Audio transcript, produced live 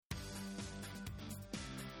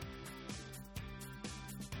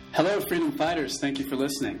Hello, freedom fighters. Thank you for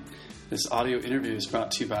listening. This audio interview is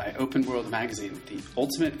brought to you by Open World Magazine, the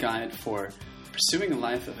ultimate guide for pursuing a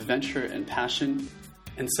life of adventure and passion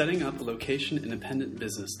and setting up a location-independent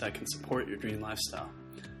business that can support your dream lifestyle.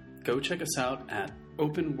 Go check us out at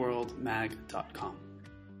openworldmag.com.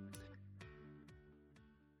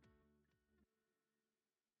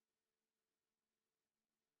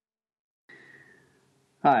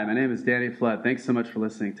 Hi, my name is Danny Flood. Thanks so much for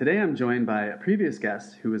listening. Today I'm joined by a previous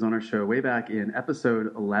guest who was on our show way back in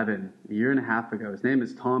episode 11, a year and a half ago. His name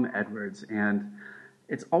is Tom Edwards, and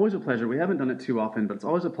it's always a pleasure. We haven't done it too often, but it's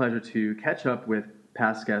always a pleasure to catch up with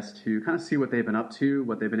past guests to kind of see what they've been up to,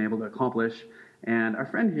 what they've been able to accomplish. And our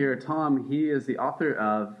friend here, Tom, he is the author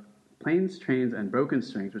of Planes, Trains, and Broken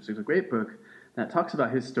Strings, which is a great book that talks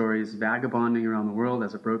about his stories, vagabonding around the world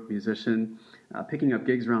as a broke musician, picking up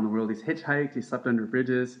gigs around the world. He's hitchhiked, he slept under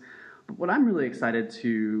bridges. But what I'm really excited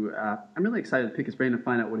to pick his brain and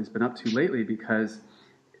find out what he's been up to lately, because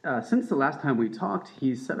since the last time we talked,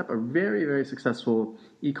 he's set up a very, very successful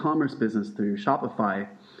e-commerce business through Shopify,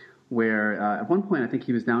 where at one point I think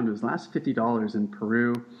he was down to his last $50 in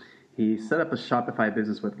Peru. He set up a Shopify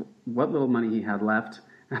business with what little money he had left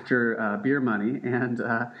after beer money, and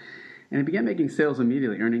he began making sales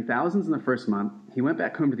immediately, earning thousands in the first month. He went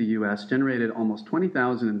back home to the U.S., generated almost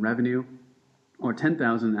 $20,000 in revenue, or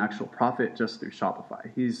 $10,000 in actual profit just through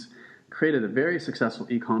Shopify. He's created a very successful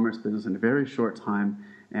e-commerce business in a very short time,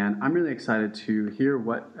 and I'm really excited to hear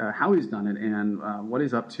how he's done it and what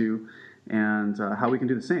he's up to, and how we can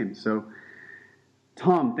do the same. So,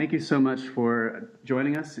 Tom, thank you so much for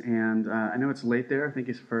joining us, and I know it's late there. Thank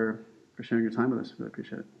you for sharing your time with us. Really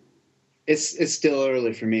appreciate it. It's still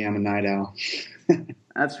early for me. I'm a night owl.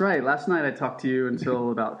 That's right. Last night I talked to you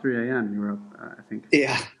until about 3 a.m. You were up, I think.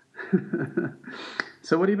 Yeah.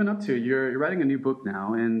 So what have you been up to? You're writing a new book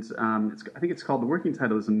now, and I think it's called, the working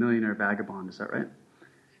title is A Millionaire Vagabond. Is that right?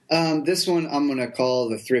 This one I'm going to call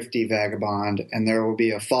The Thrifty Vagabond, and there will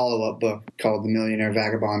be a follow-up book called The Millionaire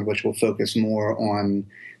Vagabond, which will focus more on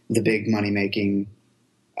the big money-making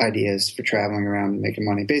ideas for traveling around and making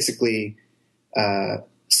money. Basically,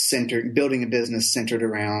 building a business centered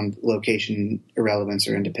around location irrelevance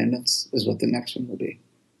or independence is what the next one will be.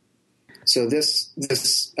 So this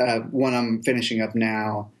one I'm finishing up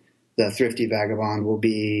now, The Thrifty Vagabond, will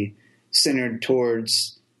be centered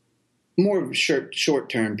towards more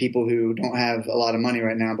short-term people who don't have a lot of money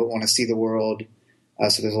right now but want to see the world.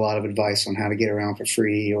 So there's a lot of advice on how to get around for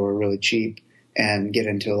free or really cheap and get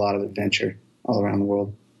into a lot of adventure all around the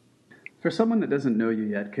world. For someone that doesn't know you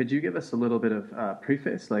yet, could you give us a little bit of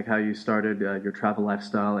preface, like how you started your travel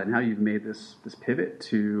lifestyle and how you've made this pivot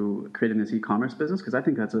to creating this e-commerce business? Because I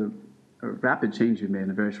think that's a rapid change you've made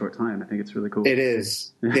in a very short time. I think it's really cool. It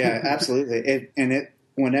is. Yeah, absolutely.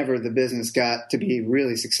 Whenever the business got to be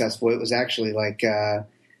really successful, it was actually like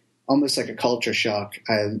almost like a culture shock.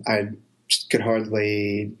 I just could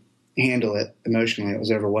hardly handle it emotionally. It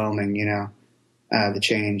was overwhelming, the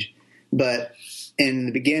change. But in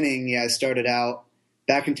the beginning, I started out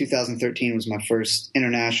back in 2013 was my first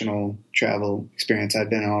international travel experience. I'd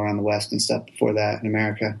been all around the West and stuff before that in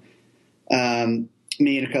America.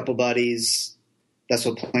 Me and a couple buddies, that's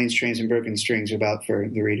what Planes, Trains, and Broken Strings are about for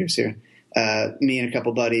the readers here. Me and a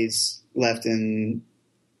couple buddies left in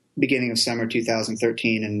beginning of summer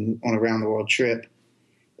 2013 and on a round the world trip.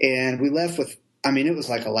 And we left with, it was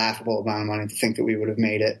like a laughable amount of money to think that we would have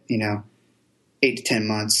made it, 8 to 10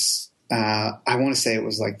 months. I want to say it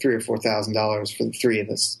was like $3,000 or $4,000 for the three of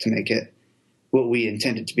us to make it what we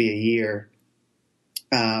intended to be a year.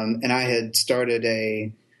 And I had started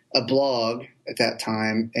a blog at that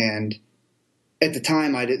time. And at the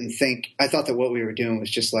time I thought that what we were doing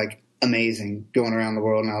was just like amazing, going around the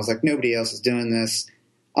world. And I was like, nobody else is doing this.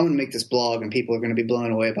 I'm going to make this blog and people are going to be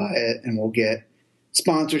blown away by it. And we'll get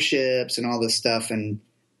sponsorships and all this stuff. And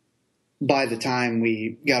by the time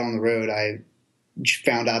we got on the road, I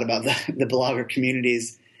found out about the blogger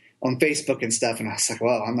communities on Facebook and stuff. And I was like,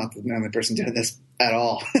 well, I'm not the only person doing this at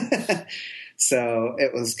all. So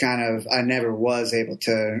it was I never was able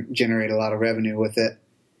to generate a lot of revenue with it.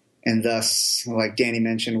 And thus, like Danny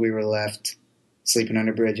mentioned, we were left sleeping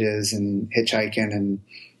under bridges and hitchhiking and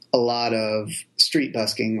a lot of street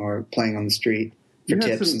busking or playing on the street for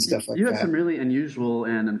tips and stuff like that. You had some really unusual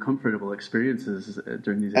and uncomfortable experiices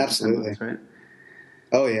during these absolutely months, right?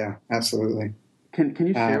 Oh yeah, absolutely. Can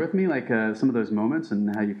you share with me some of those moments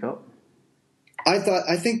and how you felt? I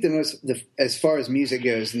think as far as music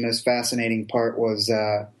goes, the most fascinating part was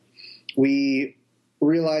we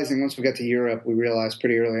realizing once we got to Europe, we realized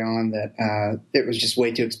pretty early on that it was just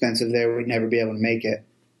way too expensive there. We'd never be able to make it.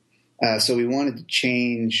 So we wanted to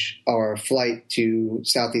change our flight to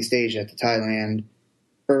Southeast Asia, to Thailand,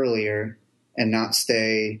 earlier and not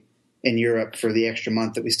stay in Europe for the extra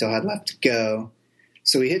month that we still had left to go.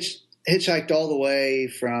 So we hitchhiked all the way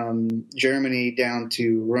from Germany down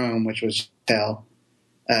to Rome, which was hell.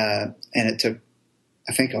 And it took,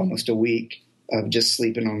 I think, almost a week of just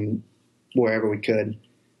sleeping on wherever we could.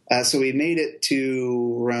 So we made it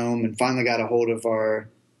to Rome and finally got a hold of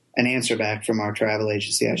an answer back from our travel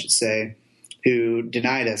agency, I should say, who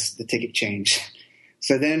denied us the ticket change.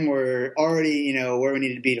 So then we're already, where we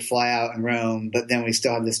needed to be to fly out in Rome, but then we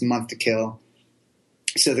still have this month to kill.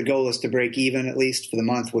 So the goal is to break even, at least for the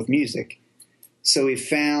month, with music. So we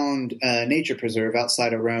found a nature preserve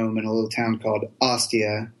outside of Rome in a little town called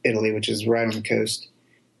Ostia, Italy, which is right on the coast.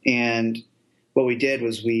 And what we did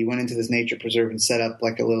was we went into this nature preserve and set up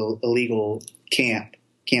like a little illegal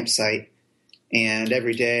campsite. And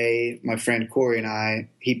every day, my friend Corey and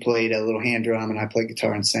he played a little hand drum and I played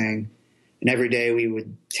guitar and sang. And every day we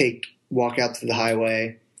would walk out to the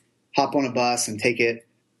highway, hop on a bus and take it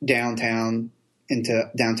downtown into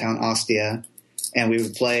downtown Ostia. And we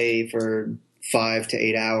would play for 5 to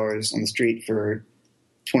 8 hours on the street for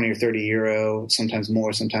 20 or 30 euro, sometimes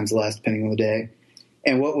more, sometimes less, depending on the day.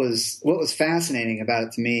 And what was fascinating about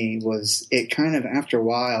it to me was it kind of, after a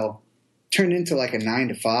while, turned into like a 9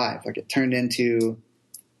 to 5. Like it turned into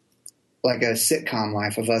like a sitcom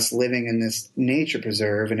life of us living in this nature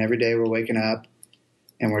preserve. And every day we're waking up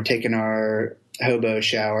and we're taking our hobo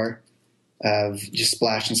shower of just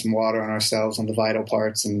splashing some water on ourselves on the vital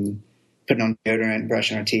parts and putting on deodorant,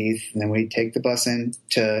 brushing our teeth. And then we take the bus in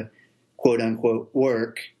to quote unquote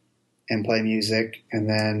work and play music and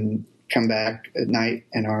then come back at night.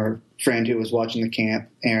 And our friend who was watching the camp,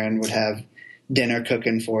 Aaron, would have dinner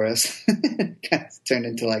cooking for us. Kind of turned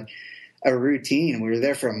into like a routine. We were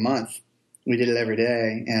there for a month. We did it every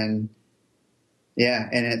day. And yeah,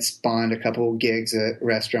 and it spawned a couple gigs at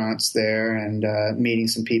restaurants there and meeting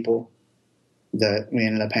some people that we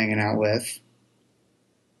ended up hanging out with.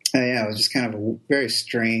 Yeah, it was just kind of very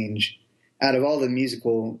strange. Out of all the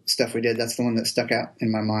musical stuff we did, that's the one that stuck out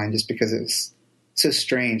in my mind just because it was so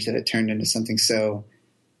strange that it turned into something so,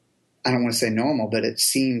 I don't want to say normal, but it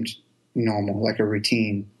seemed normal, like a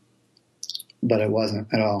routine, but it wasn't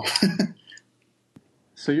at all.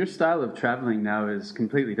 So your style of traveling now is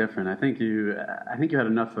completely different. I think you had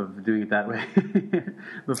enough of doing it that way.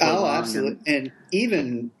 Oh, absolutely. And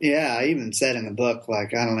I even said in the book,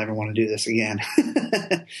 like, I don't ever want to do this again.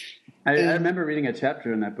 I remember reading a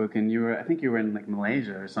chapter in that book, and I think you were in like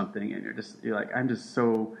Malaysia or something, and you're like, I'm just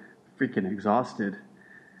so freaking exhausted.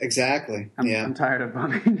 Exactly. I'm tired of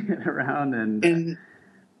bumming it around and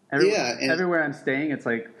everywhere I'm staying, it's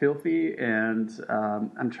like filthy, and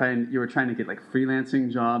you were trying to get like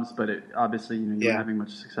freelancing jobs, but obviously, you weren't having much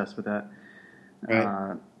success with that.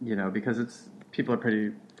 Right. Because people are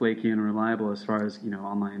pretty flaky and reliable as far as,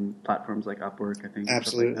 online platforms like Upwork, I think.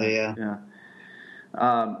 Absolutely. Like yeah.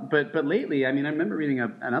 But lately, I mean, I remember reading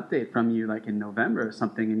an update from you like in November or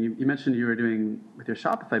something, and you mentioned you were doing, with your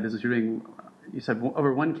Shopify business, you said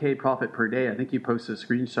over 1K profit per day. I think you posted a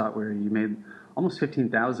screenshot where you made almost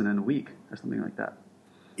 15,000 in a week or something like that.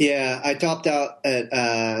 Yeah, I topped out at,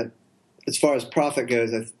 as far as profit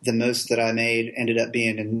goes, the most that I made ended up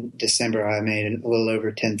being in December. I made a little over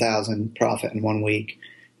 10,000 profit in 1 week.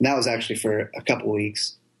 And that was actually for a couple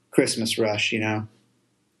weeks, Christmas rush, And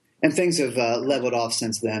things have leveled off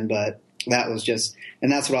since then, but that was and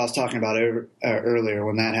that's what I was talking about earlier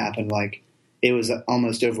when that happened. Like, it was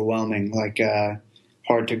almost overwhelming, like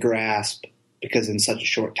hard to grasp because in such a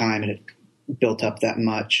short time it built up that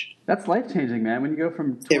much. That's life-changing, man. When you go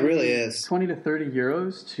from 20 to 30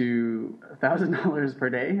 euros to $1,000 per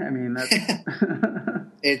day, I mean, that's...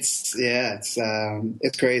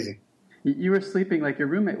 it's crazy. You were sleeping like your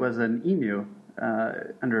roommate was an emu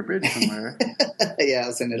under a bridge somewhere. Yeah, I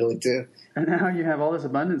was in Italy too. And now you have all this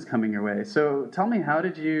abundance coming your way. So tell me,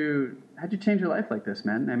 how'd you change your life like this,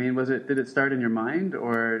 man? I mean, did it start in your mind,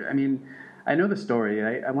 or, I mean, I know the story.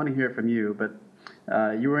 I want to hear it from you, but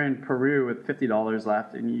you were in Peru with $50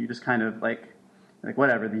 left, and you just kind of like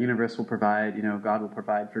whatever, the universe will provide, God will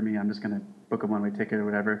provide for me. I'm just going to book a one-way ticket or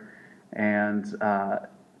whatever. And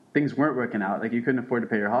things weren't working out. Like, you couldn't afford to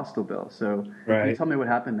pay your hostel bill. So Can you tell me what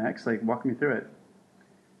happened next? Like, walk me through it.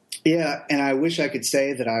 Yeah, and I wish I could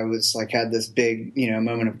say that I was like had this big,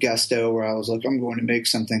 moment of gusto where I was like, I'm going to make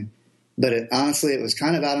something. But honestly, it was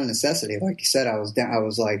kind of out of necessity. Like you said, I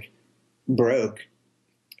was like broke.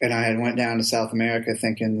 And I had went down to South America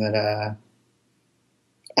thinking that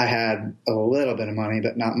I had a little bit of money,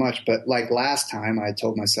 but not much. But like last time, I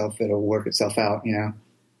told myself it'll work itself out,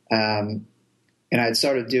 And I'd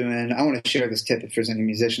started doing, I want to share this tip if there's any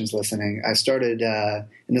musicians listening. I started, and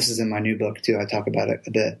this is in my new book too, I talk about it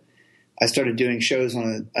a bit. I started doing shows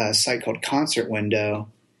on a site called Concert Window,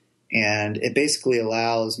 and it basically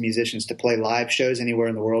allows musicians to play live shows anywhere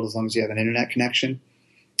in the world as long as you have an internet connection.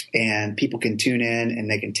 And people can tune in and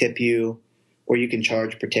they can tip you, or you can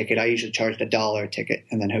charge per ticket. I usually charged $1 a ticket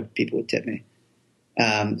and then hope people would tip me.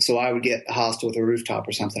 So I would get a hostel with a rooftop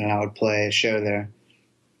or something, and I would play a show there.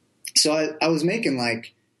 So I was making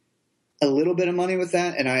like a little bit of money with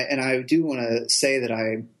that, and I do want to say that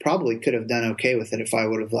I probably could have done okay with it if I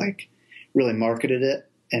would have like really marketed it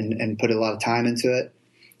and put a lot of time into it.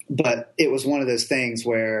 But it was one of those things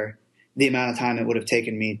where the amount of time it would have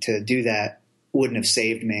taken me to do that wouldn't have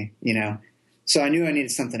saved me, you know. So I knew I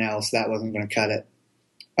needed something else that wasn't going to cut it.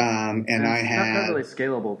 And I had not really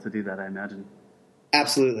scalable to do that, I imagine.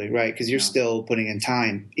 Absolutely right, because you're still putting in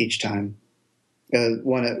time each time.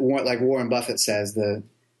 Like Warren Buffett says,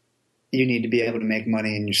 you need to be able to make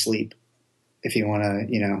money in your sleep if you want to,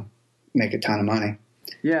 you know, make a ton of money.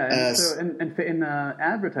 Yeah, and in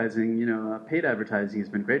advertising, you know, paid advertising has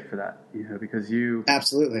been great for that, you know, because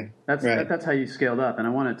absolutely that's how you scaled up, and I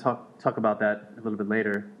want to talk about that a little bit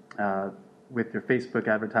later with your Facebook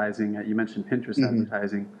advertising. You mentioned Pinterest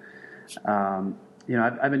advertising. You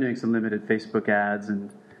know, I've been doing some limited Facebook ads,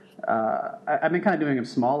 and I've been kind of doing them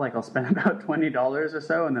small. Like I'll spend about $20 or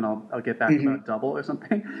so, and then I'll get back about double or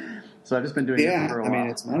something. So I've just been doing it for a while. I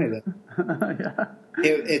mean, it's money though. Yeah.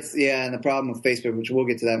 And the problem with Facebook, which we'll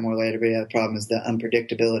get to that more later, but the problem is the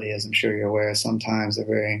unpredictability, as I'm sure you're aware. Sometimes they're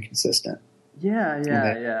very inconsistent.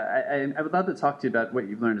 Yeah. I would love to talk to you about what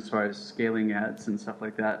you've learned as far as scaling ads and stuff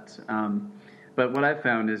like that. But what I've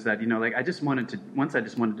found is that, you know, like I just wanted to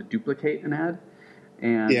duplicate an ad.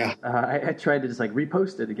 And I tried to just like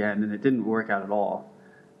repost it again, and it didn't work out at all.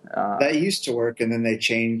 That used to work, and then they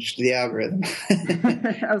changed the algorithm.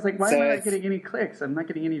 I was like, why am I not getting any clicks? I'm not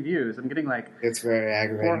getting any views. I'm getting like it's very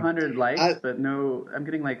aggravating. 400 likes, but I'm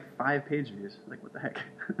getting like 5 page views. Like, what the heck?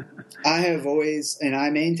 I have always, and I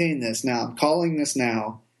maintain this now. I'm calling this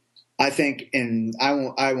now. I think, and I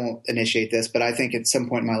won't initiate this, but I think at some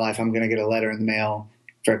point in my life, I'm going to get a letter in the mail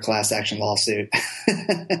for a class action lawsuit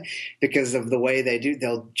because of the way they do.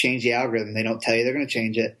 They'll change the algorithm. They don't tell you they're going to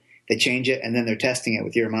change it. They change it, and then they're testing it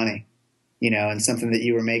with your money, you know, and something that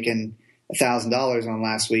you were making $1,000 on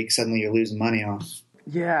last week, suddenly you're losing money on.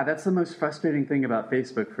 Yeah, that's the most frustrating thing about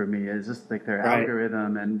Facebook for me is just like their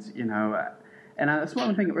algorithm, and you know, and that's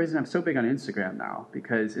one reason I'm so big on Instagram now,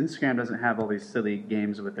 because Instagram doesn't have all these silly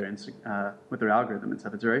games with their algorithm and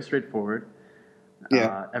stuff. It's very straightforward.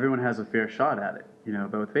 Yeah, everyone has a fair shot at it, you know.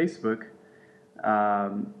 But with Facebook,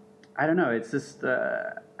 I don't know. It's just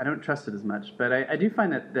I don't trust it as much. But I do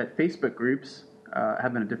find that Facebook groups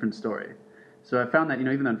have been a different story. So I found that, you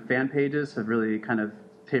know, even on fan pages have really kind of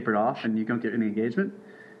tapered off, and you don't get any engagement.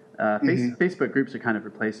 Facebook groups are kind of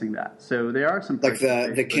replacing that. So there are some like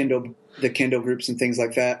the Kindle groups and things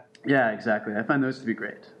like that. Yeah, exactly. I find those to be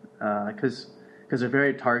great because they're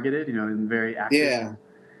very targeted, you know, and very active. Yeah,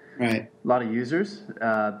 right. A lot of users,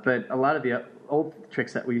 but a lot of the old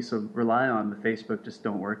tricks that we used to rely on with Facebook just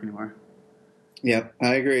don't work anymore. Yep,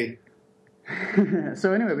 I agree.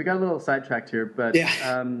 So anyway, we got a little sidetracked here, but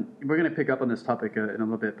we're going to pick up on this topic in a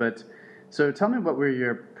little bit. But so tell me, what were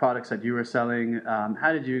your products that you were selling?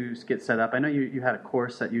 How did you get set up? I know you had a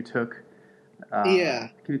course that you took. Can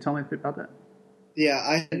you tell me a bit about that?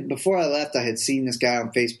 Yeah, before I left, I had seen this guy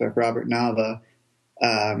on Facebook, Robert Nava,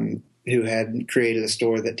 who had created a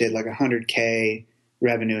store that did like $100K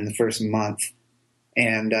revenue in the first month.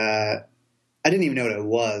 And I didn't even know what it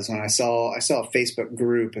was when I saw a Facebook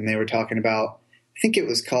group, and they were talking about, I think it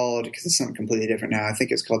was called, because it's something completely different now, I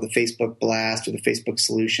think it's called the Facebook Blast or the Facebook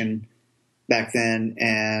Solution back then.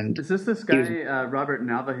 And is this guy, Robert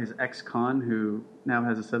Nava, his ex-con, who now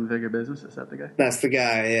has a 7-figure business? Is that the guy? That's the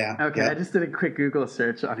guy, yeah. Okay, yep. I just did a quick Google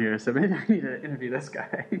search on here, so maybe I need to interview this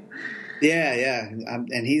guy. Yeah.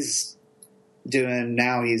 And he's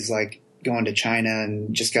like going to China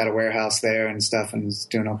and just got a warehouse there and stuff, and is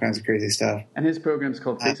doing all kinds of crazy stuff. And his program's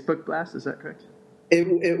called Facebook Blast, is that correct?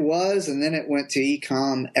 It was, and then it went to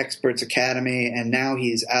Ecom Experts Academy, and now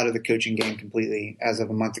he's out of the coaching game completely. As of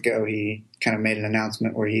a month ago, he kind of made an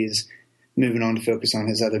announcement where he's moving on to focus on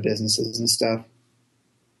his other businesses and stuff.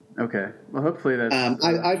 Okay. Well, hopefully that's...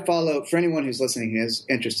 I follow, for anyone who's listening who is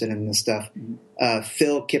interested in this stuff,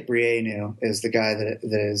 Phil Kiprianu is the guy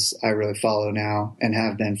that I really follow now and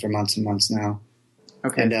have been for months and months now.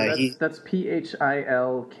 Okay, and, so that's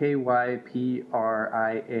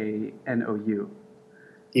PHILKYPRIANOU.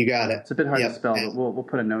 You got it. It's a bit hard to spell, but we'll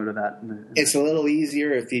put a note of that. It's a little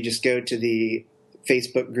easier if you just go to the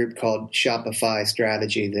Facebook group called Shopify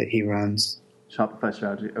Strategy that he runs. Shopify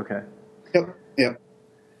Strategy. Okay. Yep.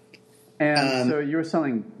 And so you were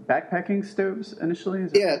selling backpacking stoves initially?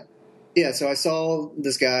 Yeah. So I saw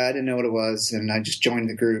this guy. I didn't know what it was, and I just joined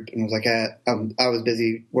the group and was like, I was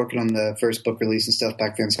busy working on the first book release and stuff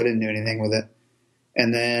back then, so I didn't do anything with it.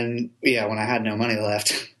 And then, when I had no money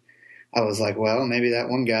left, I was like, well, maybe that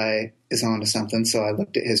one guy is onto something. So I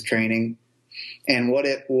looked at his training, and what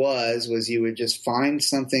it was you would just find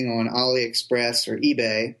something on AliExpress or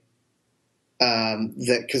eBay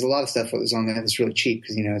because a lot of stuff that was on there was really cheap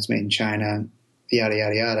because, it's made in China, yada,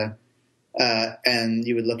 yada, yada. And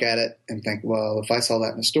you would look at it and think, well, if I saw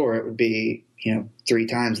that in the store, it would be, 3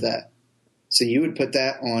 times that. So you would put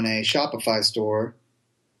that on a Shopify store,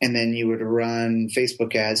 and then you would run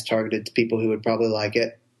Facebook ads targeted to people who would probably like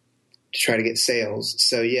it to try to get sales.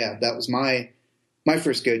 So that was my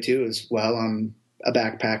first go-to is, well, I'm a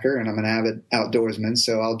backpacker and I'm an avid outdoorsman,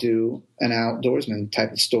 so I'll do an outdoorsman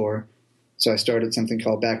type of store. So I started something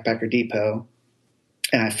called Backpacker Depot,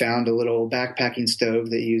 and I found a little backpacking stove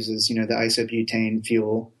that uses, the isobutane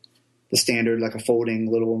fuel, the standard, like a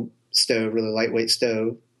folding little stove, really lightweight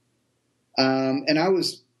stove. And I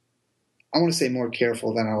want to say more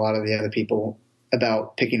careful than a lot of the other people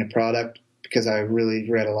about picking a product because I really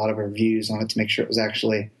read a lot of reviews on it to make sure it was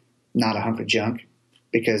actually not a hunk of junk.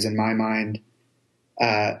 Because in my mind,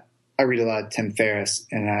 I read a lot of Tim Ferriss,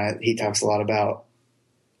 and he talks a lot about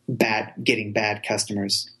getting bad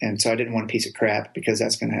customers. And so I didn't want a piece of crap because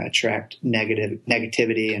that's going to attract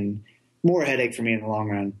negativity and more headache for me in the long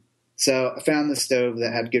run. So I found this stove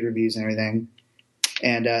that had good reviews and everything.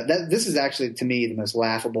 And this is actually, to me, the most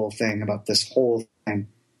laughable thing about this whole thing.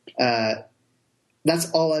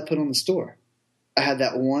 That's all I put on the store. I had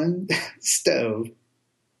that one stove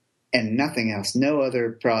and nothing else, no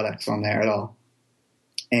other products on there at all.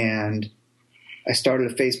 And I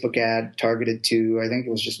started a Facebook ad targeted to, I think it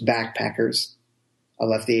was just backpackers. I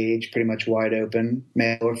left the age pretty much wide open,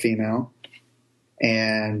 male or female,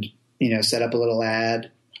 and, set up a little ad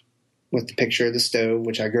with the picture of the stove,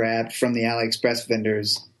 which I grabbed from the AliExpress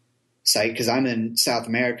vendor's site because I'm in South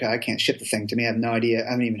America. I can't ship the thing to me. I have no idea.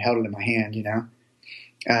 I haven't even held it in my hand,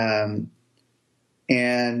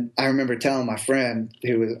 And I remember telling my friend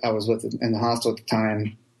who I was with in the hostel at the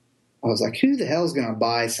time, I was like, who the hell is going to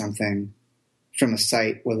buy something from a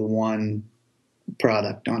site with one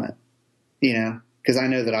product on it? Because I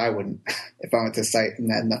know that I wouldn't if I went to a site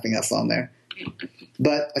and had nothing else on there.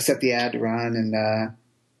 But I set the ad to run, and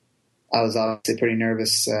I was obviously pretty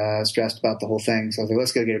nervous, stressed about the whole thing. So I was like,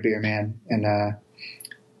 let's go get a beer, man. And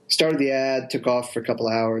started the ad, took off for a couple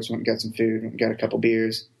hours, went and got some food, went and got a couple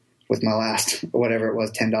beers with my last, whatever it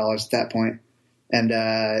was, $10 at that point. And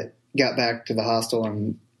got back to the hostel,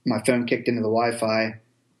 and my phone kicked into the Wi-Fi,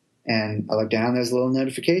 and I looked down, there's a little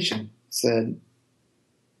notification. It said,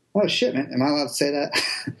 oh, shit, man. Am I allowed to say that?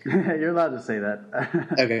 You're allowed to say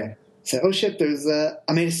that. Okay. So, oh, shit,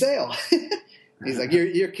 I made a sale. He's like,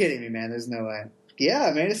 you're kidding me, man. There's no way. Yeah,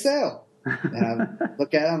 I made a sale. And I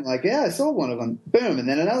look at him, I'm like, yeah, I sold one of them. Boom. And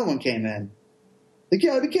then another one came in. Like,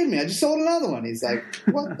 yeah, you're kidding me. I just sold another one. He's like,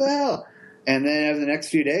 what the hell? And then over the next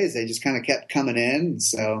few days, they just kind of kept coming in.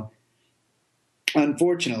 So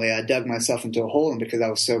unfortunately, I dug myself into a hole. And because I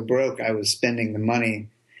was so broke, I was spending the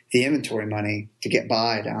inventory money to get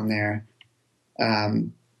by down there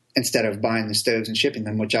instead of buying the stoves and shipping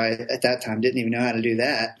them, which I, at that time, didn't even know how to do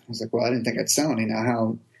that. I was like, well, I didn't think I'd sell any. Now,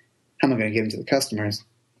 how am I going to give them to the customers?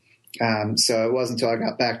 So it wasn't until I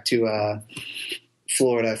got back to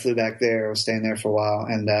Florida, I flew back there, I was staying there for a while,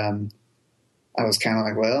 and I was kind of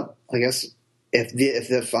like, well, I guess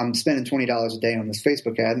if I'm spending $20 a day on this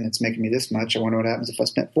Facebook ad and it's making me this much, I wonder what happens if I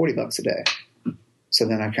spent $40 a day. So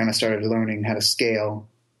then I kind of started learning how to scale,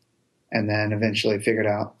 and then eventually figured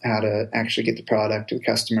out how to actually get the product to the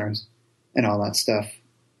customers and all that stuff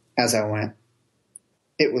as I went.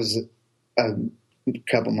 It was a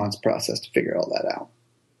couple months process to figure all that out.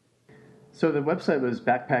 So the website was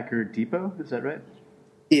Backpacker Depot, is that right?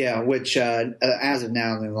 Yeah, which as of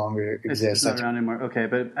now no longer exists. It's not around anymore. Okay,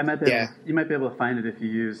 but you might be able to find it if you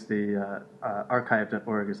use the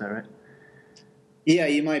archive.org, is that right? Yeah,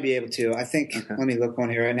 you might be able to. I think, okay. Let me look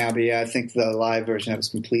on here right now, but yeah, I think the live version of it's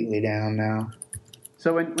completely down now.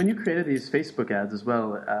 So when you created these Facebook ads as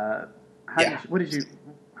well,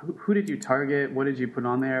 who did you target? What did you put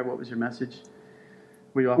on there? What was your message?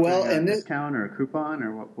 Were you offering a discount or a coupon,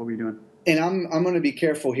 or what were you doing? And I'm going to be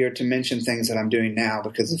careful here to mention things that I'm doing now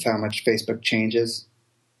because of how much Facebook changes.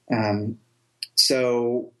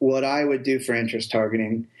 So what I would do for interest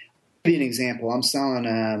targeting, be an example, I'm selling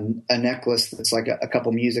a necklace that's like a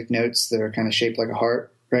couple music notes that are kind of shaped like a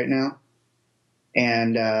heart right now.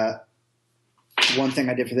 And one thing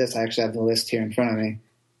I did for this, I actually have the list here in front of me.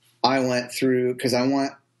 I went through, because I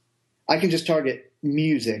can just target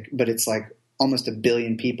music, but it's like almost 1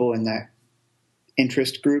 billion people in that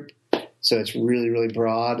interest group. So it's really, really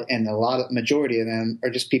broad. And majority of them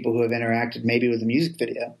are just people who have interacted maybe with a music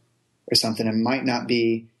video or something and might not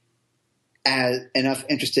be enough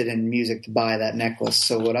interested in music to buy that necklace.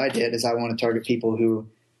 So what I did is I want to target people who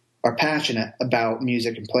are passionate about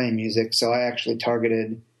music and playing music. So I actually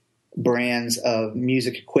targeted brands of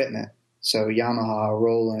music equipment. So Yamaha,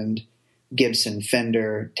 Roland, Gibson,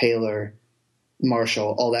 Fender, Taylor,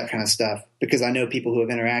 Marshall, all that kind of stuff, because I know people who have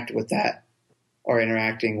interacted with that are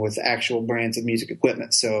interacting with actual brands of music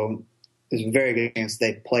equipment. So there's a very good chance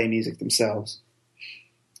they play music themselves.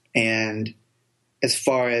 And as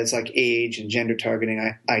far as like age and gender targeting,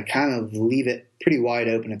 I kind of leave it pretty wide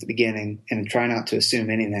open at the beginning and try not to assume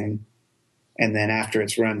anything. And then after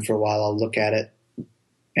it's run for a while, I'll look at it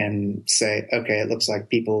and say, okay, it looks like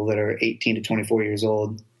people that are 18 to 24 years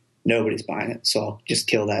old, nobody's buying it. So I'll just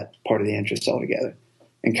kill that part of the interest altogether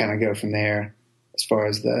and kind of go from there as far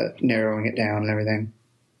as the narrowing it down and everything.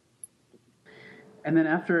 And then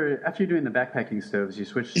after you're doing the backpacking stoves, you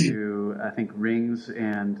switched to, I think, rings,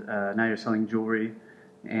 and now you're selling jewelry.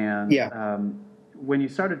 And when you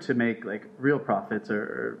started to make like real profits,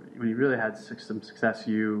 or when you really had some success,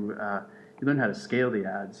 you learned how to scale the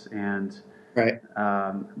ads. And right.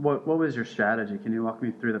 What was your strategy? Can you walk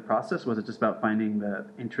me through the process? Was it just about finding the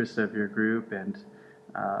interests of your group and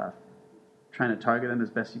trying to target them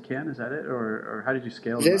as best you can? Is that it, or how did you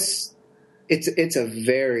scale this? It's a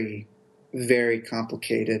very, very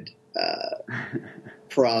complicated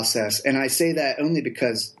process. And I say that only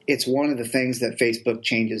because it's one of the things that Facebook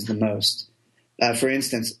changes the most. For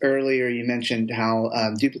instance, earlier you mentioned how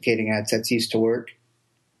duplicating ad sets used to work.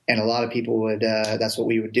 And a lot of people would, that's what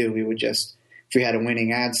we would do. We would just, if we had a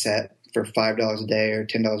winning ad set for $5 a day or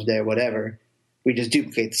 $10 a day or whatever, we just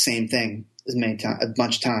duplicate the same thing a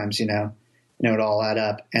bunch of times, it would all add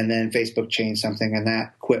up. And then Facebook changed something and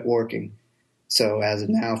that quit working. So as of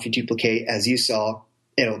now, if you duplicate, as you saw,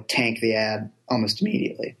 it'll tank the ad almost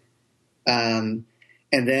immediately. And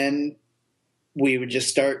then we would just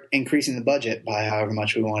start increasing the budget by however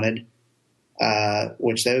much we wanted,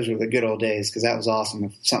 which those were the good old days, because that was awesome.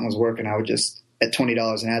 If something was working, I would just, at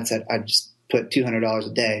 $20 an ad set, I'd just put $200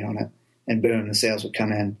 a day on it, and boom, the sales would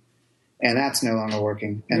come in. And that's no longer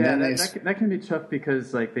working. And then that can be tough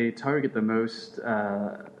because like they target the most,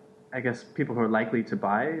 I guess, people who are likely to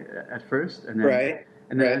buy at first, and then right.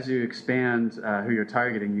 As you expand who you're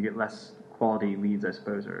targeting, you get less quality leads, I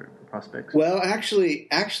suppose, or prospects. Well, actually,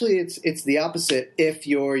 it's the opposite if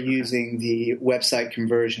you're using the website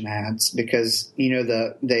conversion ads, because you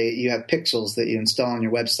have pixels that you install on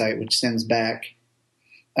your website, which sends back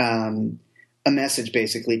a message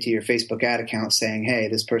basically to your Facebook ad account saying, hey,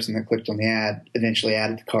 this person that clicked on the ad eventually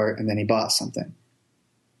added the cart and then he bought something.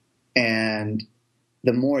 And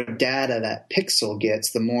the more data that pixel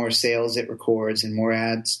gets, the more sales it records and more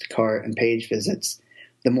ads to cart and page visits,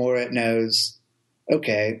 the more it knows,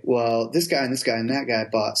 okay, well, this guy and this guy and that guy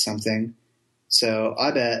bought something. So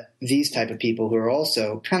I bet these type of people who are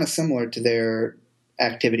also kind of similar to their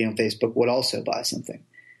activity on Facebook would also buy something.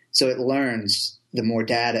 So it learns the more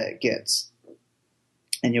data it gets.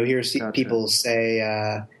 And you'll hear people say,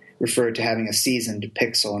 refer to having a seasoned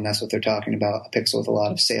pixel, and that's what they're talking about, a pixel with a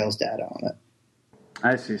lot of sales data on it.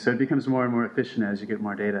 I see. So it becomes more and more efficient as you get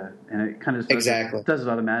more data, and it kind of does it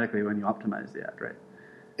automatically when you optimize the ad, right?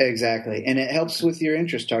 Exactly. And it helps with your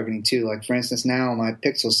interest targeting too. Like, for instance, now my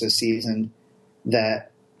pixel's so seasoned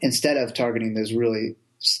that instead of targeting those really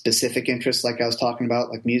specific interests like I was talking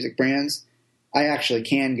about, like music brands, I actually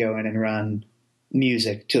can go in and run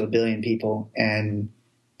music to 1 billion people, and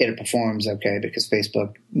it performs okay because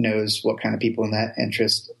Facebook knows what kind of people in that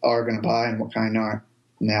interest are going to buy and what kind aren't,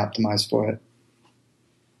 and they optimize for it.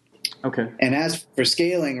 Okay. And as for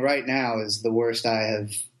scaling, right now is the worst I have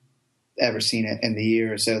ever seen it in the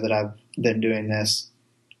year or so that I've been doing this.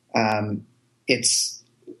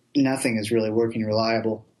 Nothing is really working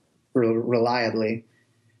reliably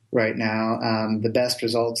right now. The best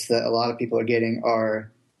results that a lot of people are getting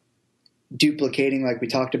are duplicating, like we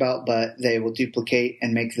talked about, but they will duplicate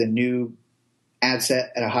and make the new ad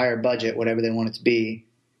set at a higher budget, whatever they want it to be,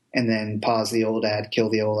 and then pause the old ad, kill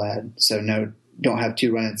the old ad. So don't have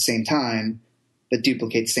two run at the same time, but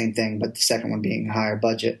duplicate the same thing, but the second one being a higher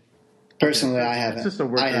budget. Personally, I haven't. It's just a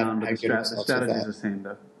workaround, but the strategy is the same,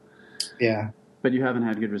 though. Yeah. But you haven't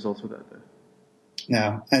had good results with that, though.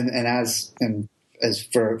 No. And as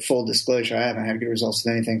for full disclosure, I haven't had good results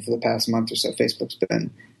with anything for the past month or so. Facebook's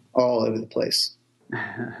been all over the place.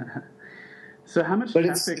 So how much but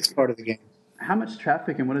traffic? it's part of the game. How much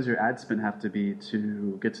traffic and what does your ad spend have to be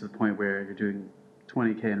to get to the point where you're doing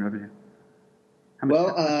 $20K in revenue? How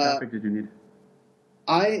much traffic did you need?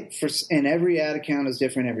 And every ad account is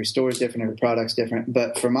different, every store is different, every product's different.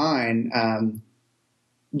 But for mine,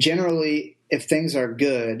 generally, if things are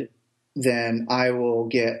good, then I will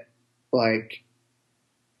get let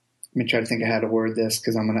me try to think of how to word this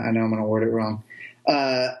because I know I'm gonna word it wrong.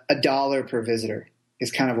 $1 per visitor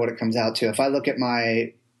is kind of what it comes out to. If I look at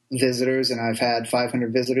my visitors and I've had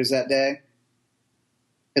 500 visitors that day,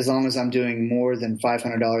 as long as I'm doing more than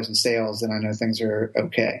 $500 in sales, then I know things are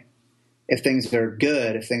okay. If things are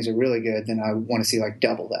good, if things are really good, then I want to see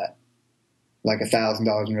double that, like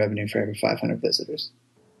 $1,000 in revenue for every 500 visitors.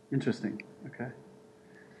 Interesting. Okay.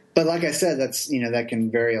 But like I said, that can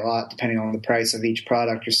vary a lot depending on the price of each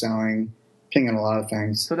product you're selling, depending on a lot of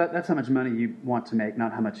things. So that's how much money you want to make,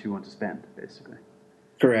 not how much you want to spend, basically.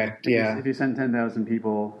 Correct. Yeah. If you send 10,000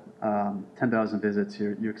 people, 10,000 visits,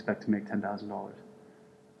 you expect to make $10,000.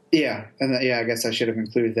 Yeah, and I guess I should have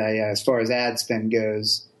included that. Yeah, as far as ad spend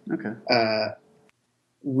goes, okay,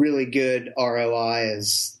 really good ROI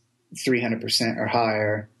is 300% or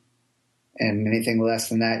higher, and anything less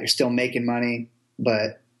than that, you're still making money,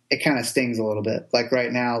 but it kind of stings a little bit. Like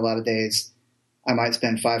right now, a lot of days, I might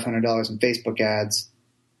spend $500 in Facebook ads,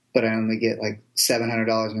 but I only get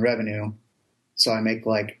 $700 in revenue. So I make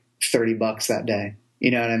 $30 that day. You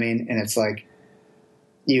know what I mean? And it's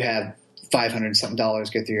you have $500 something go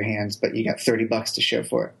through your hands, but you got $30 to show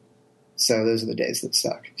for it. So those are the days that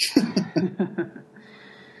suck.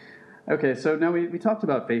 Okay. So now we talked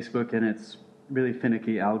about Facebook and its really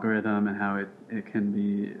finicky algorithm and how it can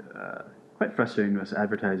be quite frustrating to us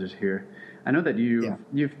advertisers here. I know that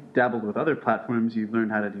you've dabbled with other platforms. You've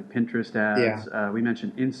learned how to do Pinterest ads. Yeah. We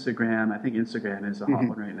mentioned Instagram. I think Instagram is a hot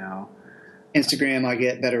one right now. Instagram, I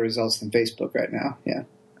get better results than Facebook right now. Yeah.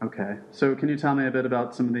 Okay. So can you tell me a bit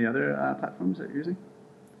about some of the other platforms that you're using?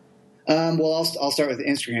 Well, I'll start with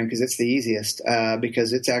Instagram because it's the easiest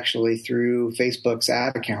because it's actually through Facebook's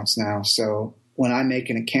ad accounts now. So when I make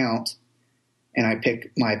an account and I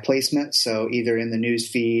pick my placement, so either in the news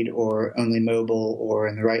feed or only mobile or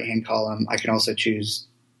in the right-hand column, I can also choose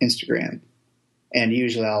Instagram. And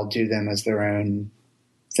usually I'll do them as their own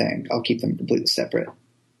thing. I'll keep them completely separate.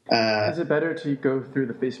 Is it better to go through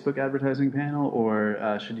the Facebook advertising panel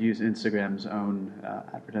or should you use Instagram's own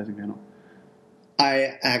advertising panel?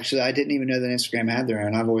 I didn't even know that Instagram had their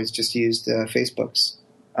own. I've always just used Facebook's.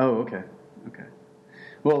 Oh, okay. Okay.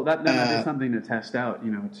 Well, that might be something to test out,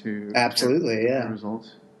 to absolutely, yeah.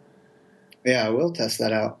 Results. Yeah, I will test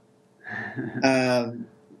that out.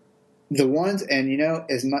 The ones, and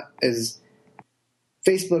as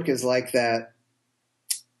Facebook is like that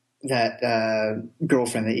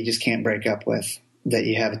girlfriend that you just can't break up with, that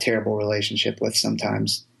you have a terrible relationship with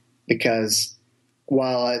sometimes, because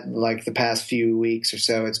while the past few weeks or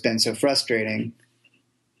so it's been so frustrating,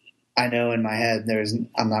 I know in my head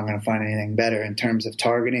I'm not going to find anything better in terms of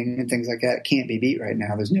targeting and things like that. It can't be beat right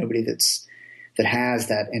now. There's nobody that has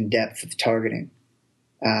that in depth of targeting,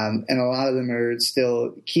 and a lot of them are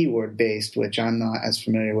still keyword based, which I'm not as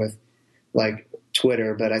familiar with, like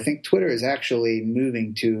Twitter. But I think Twitter is actually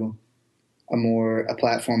moving to a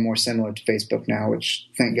platform more similar to Facebook now, which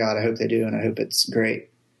thank God, I hope they do, and I hope it's great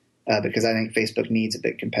because I think Facebook needs a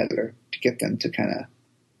big competitor to get them to kind of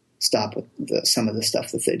stop with some of the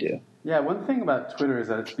stuff that they do. Yeah, one thing about Twitter is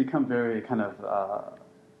that it's become very kind of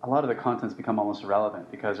a lot of the content's become almost irrelevant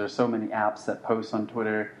because there's so many apps that post on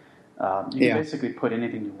Twitter. You can basically put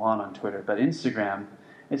anything you want on Twitter, but Instagram,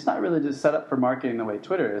 it's not really just set up for marketing the way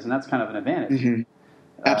Twitter is, and that's kind of an advantage. Mm-hmm.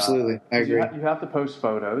 Absolutely, I agree. You have to post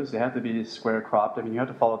photos; they have to be square cropped. I mean, you have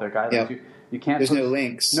to follow their guidelines. Yep. You can't. There's no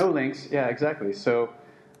links. No links. Yeah, exactly. So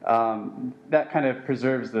that kind of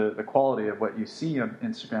preserves the quality of what you see on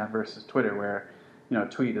Instagram versus Twitter, where a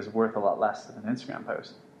tweet is worth a lot less than an Instagram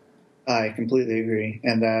post. I completely agree,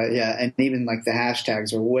 and and even the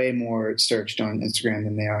hashtags are way more searched on Instagram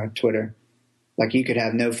than they are on Twitter. You could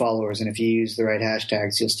have no followers, and if you use the right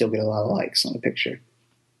hashtags, you'll still get a lot of likes on the picture.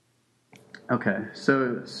 Okay,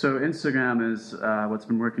 so Instagram is what's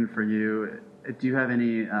been working for you. Do you have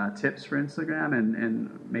any tips for Instagram and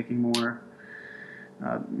making more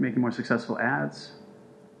successful ads?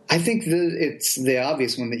 I think it's the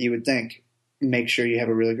obvious one that you would think. Make sure you have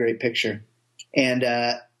a really great picture. And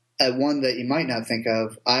one that you might not think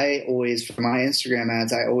of, for my Instagram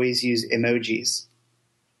ads, I always use emojis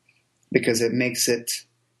because it makes it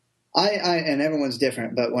 – and everyone's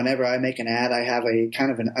different, but whenever I make an ad, I have a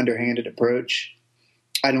kind of an underhanded approach.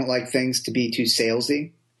 I don't like things to be too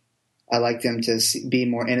salesy. I like them to be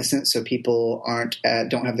more innocent, so people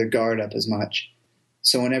don't have their guard up as much.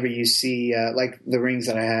 So whenever you see like the rings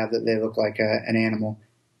that I have, that they look like an animal.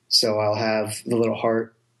 So I'll have the little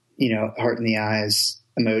heart, heart in the eyes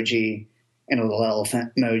emoji, and a little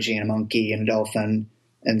elephant emoji, and a monkey and a dolphin,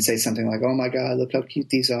 and say something like, "Oh my God, look how cute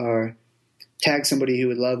these are." Tag somebody who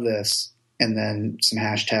would love this, and then some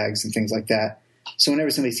hashtags and things like that. So whenever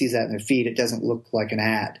somebody sees that in their feed, it doesn't look like an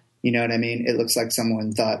ad. You know what I mean? It looks like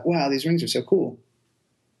someone thought, "Wow, these rings are so cool."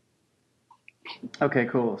 Okay,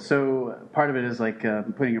 cool. So part of it is like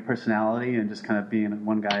putting your personality and just kind of being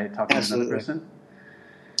one guy talking to another person.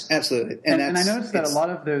 Absolutely. And I noticed that a lot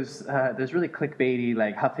of those really clickbaity,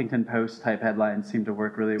 like Huffington Post type headlines seem to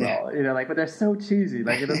work really well. But they're so cheesy.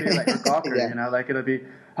 Like it'll be like a gawker, like it'll be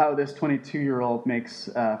how this 22-year-old makes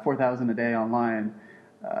 $4,000 a day online.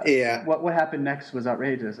 What happened next was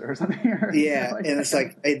outrageous or something. And it's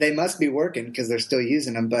like they must be working because they're still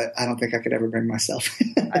using them, but I don't think I could ever bring myself.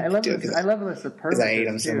 I love this superlative I hate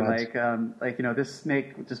them so much. This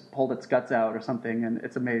snake just pulled its guts out or something, and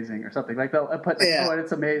it's amazing or something. Like they'll put and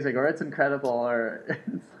it's amazing or it's incredible or it's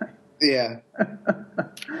like it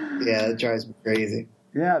drives me crazy.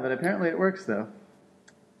 Yeah, but apparently it works though.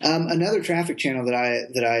 Another traffic channel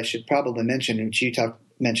that I should probably mention, which you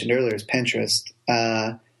mentioned earlier, is Pinterest.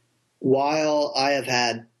 While I have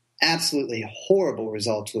had absolutely horrible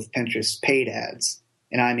results with Pinterest paid ads,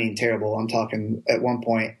 and I mean terrible, I'm talking at one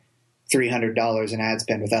point $300 in ad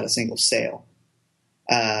spend without a single sale.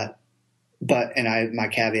 My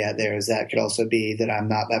caveat there is that could also be that I'm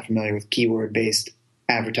not that familiar with keyword-based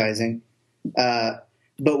advertising. But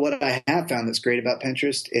what I have found that's great about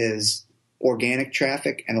Pinterest is organic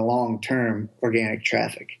traffic and long-term organic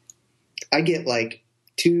traffic. I get like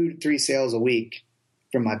 2 to 3 sales a week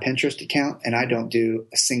from my Pinterest account, and I don't do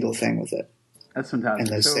a single thing with it. That's fantastic. And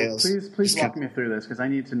those sales please walk me through this because I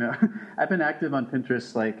need to know. I've been active on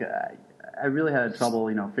Pinterest. I really had trouble,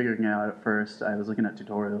 figuring it out at first. I was looking at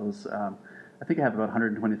tutorials. I think I have about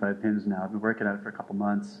 125 pins now. I've been working at it for a couple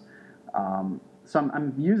months. So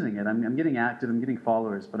I'm using it. I'm getting active. I'm getting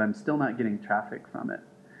followers, but I'm still not getting traffic from it.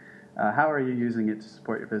 How are you using it to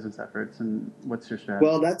support your business efforts, and what's your strategy?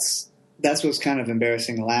 Well, that's what's kind of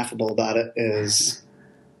embarrassing and laughable about it is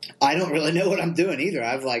I don't really know what I'm doing either.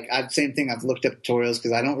 Same thing. I've looked up tutorials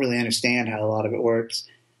because I don't really understand how a lot of it works.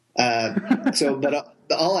 But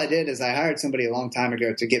all I did is I hired somebody a long time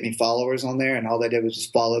ago to get me followers on there, and all they did was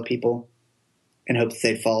just follow people and hope that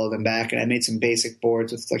they'd follow them back. And I made some basic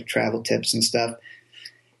boards with like travel tips and stuff.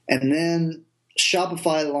 And then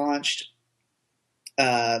Shopify launched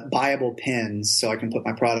buyable pins, so I can put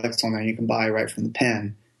my products on there and you can buy right from the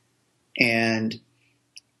pin. And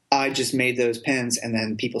I just made those pins, and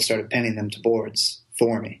then people started pinning them to boards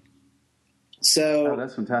for me. So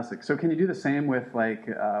that's fantastic. So can you do the same with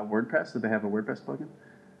WordPress? Do they have a WordPress plugin?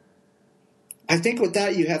 I think with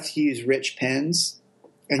that you have to use rich pins,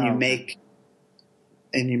 and you make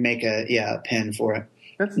a pin for it.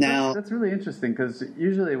 That's really interesting because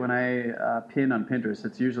usually when I pin on Pinterest,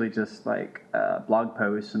 it's usually just like blog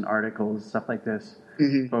posts and articles, stuff like this,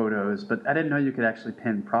 photos. But I didn't know you could actually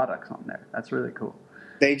pin products on there. That's really cool.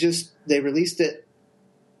 They released it,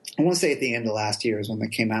 I want to say at the end of last year is when they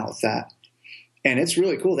came out with that. And it's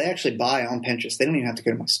really cool. They actually buy on Pinterest. They don't even have to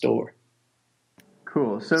go to my store.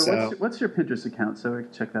 Cool. So what's your Pinterest account so we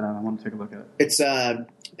can check that out? I want to take a look at it. It's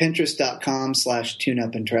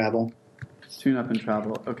pinterest.com/tuneupandtravel. Tune Up and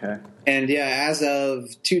Travel. Okay. And as of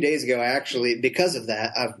 2 days ago, I actually, because of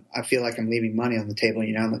that, I feel like I'm leaving money on the table.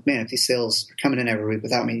 I'm like, man, if these sales are coming in every week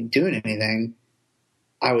without me doing anything,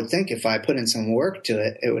 I would think if I put in some work to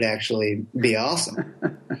it, it would actually be awesome.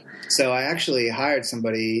 So I actually hired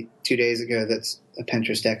somebody 2 days ago that's a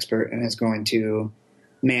Pinterest expert and is going to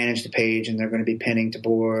manage the page, and they're going to be pinning to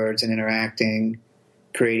boards and interacting,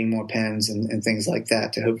 creating more pins and things like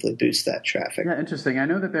that to hopefully boost that traffic. Yeah, interesting. I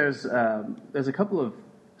know that there's a couple of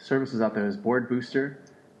services out there. There's Board Booster,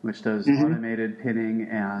 which does automated pinning,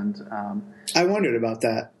 and I wondered about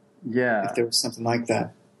that. Yeah, if there was something like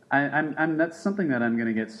that. That's something that I'm going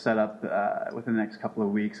to get set up within the next couple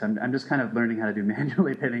of weeks. I'm just kind of learning how to do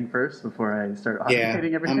manually pinning first before I start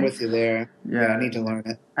automating everything. I'm with you there. Yeah, I need to learn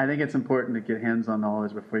it. I think it's important to get hands-on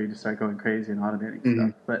knowledge before you just start going crazy and automating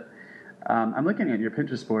stuff. But I'm looking at your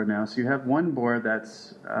Pinterest board now. So you have one board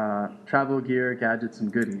that's travel gear, gadgets,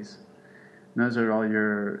 and goodies. And those are all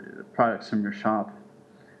your products from your shop.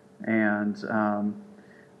 And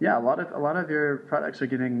a lot of your products are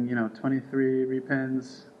getting 23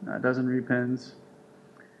 repins, a dozen repins,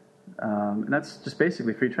 and that's just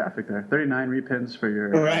basically free traffic there. 39 repins for your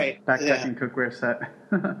backpacking cookware set.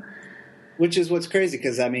 Which is what's crazy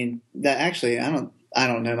because I mean that actually I I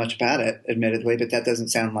don't know much about it, admittedly, but that doesn't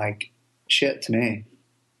sound like shit to me.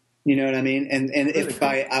 You know what I mean? And Really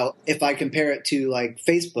cool. if I compare it to like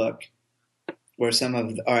Facebook, where some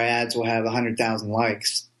of our ads will have 100,000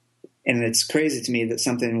 likes, and it's crazy to me that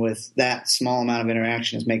something with that small amount of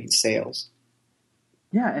interaction is making sales.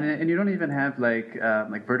 Yeah, and you don't even have like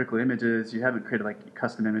vertical images. You haven't created like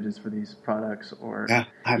custom images for these products, or Yeah,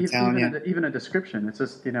 I'm telling you. even a description. It's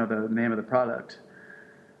just the name of the product.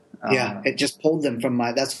 Yeah, it just pulled them from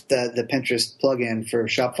that's the Pinterest plugin for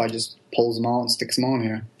Shopify, just pulls them all and sticks them on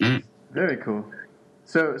here. Very cool.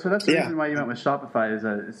 So that's the Yeah. reason why you went with Shopify, is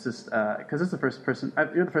that it's just because it's the first person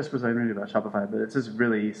you're the first person I interviewed about Shopify, but it's just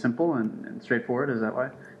really simple and straightforward. Is that why?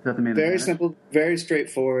 Is that the main Very advantage? simple, very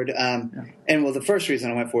straightforward. And well, the first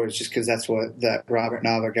reason I went for it is just because that's what that Robert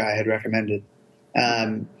Nava guy had recommended.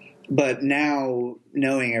 But now,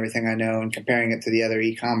 knowing everything I know and comparing it to the other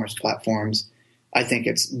e-commerce platforms, I think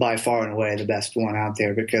it's by far and away the best one out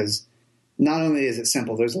there, because not only is it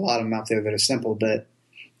simple, there's a lot of them out there that are simple, but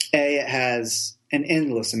A, it has an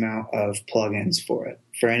endless amount of plugins for it,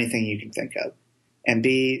 for anything you can think of. And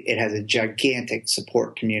B, it has a gigantic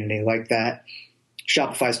support community like that.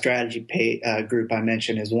 Shopify strategy group I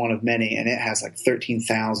mentioned is one of many, and it has like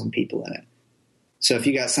 13,000 people in it. So if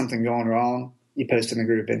you got something going wrong, you post in the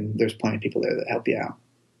group, and there's plenty of people there that help you out.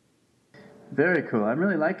 Very cool. I'm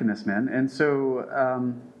really liking this, man. And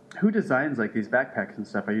so, who designs like these backpacks and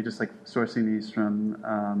stuff? Are you just like sourcing these from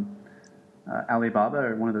Alibaba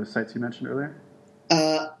or one of those sites you mentioned earlier?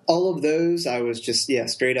 All of those, I was just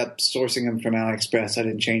straight up sourcing them from AliExpress. I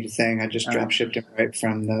didn't change a thing. I just drop shipped them right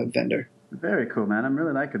from the vendor. Very cool, man. I'm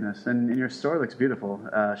really liking this. And your store looks beautiful.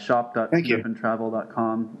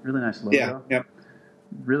 Shop.tripandtravel.com. Really nice logo. Yeah, yep.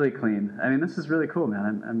 Really clean. I mean, this is really cool,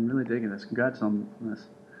 man. I'm really digging this. Congrats on this.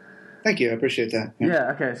 Thank you. I appreciate that.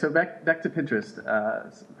 Yeah. Okay. So back to Pinterest.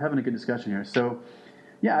 Having a good discussion here. So,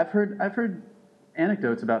 yeah, I've heard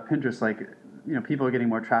anecdotes about Pinterest, like people are getting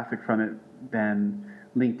more traffic from it than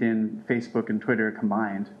LinkedIn, Facebook, and Twitter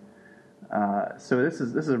combined. So this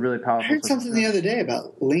is a really powerful. I heard something the other day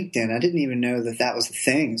about LinkedIn. I didn't even know that was a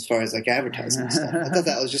thing as far as like advertising stuff. I thought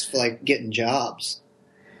that was just for like getting jobs.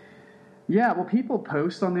 Yeah, well, people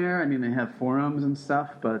post on there. I mean, they have forums and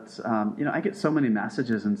stuff, but I get so many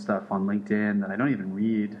messages and stuff on LinkedIn that I don't even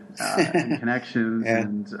read, and connections,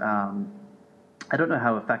 and I don't know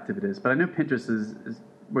how effective it is. But I know Pinterest is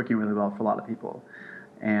working really well for a lot of people,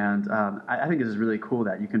 and I think this is really cool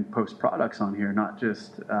that you can post products on here, not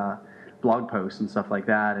just blog posts and stuff like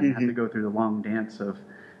that, and have to go through the long dance of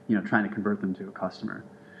trying to convert them to a customer.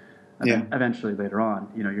 Eventually, later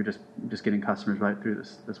on, you're just getting customers right through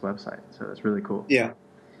this website. So it's really cool. Yeah.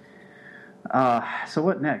 So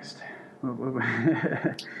what next?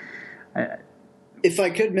 If I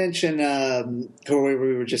could mention, we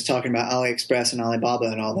were just talking about AliExpress and Alibaba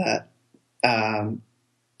and all that.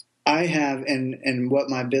 I have, and what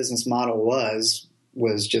my business model was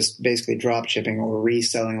just basically drop shipping or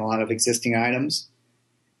reselling a lot of existing items.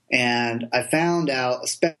 And I found out,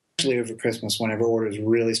 especially over Christmas, whenever orders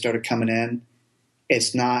really started coming in,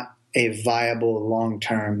 it's not a viable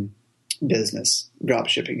long-term business. Drop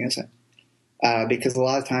shipping isn't. Because a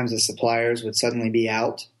lot of times the suppliers would suddenly be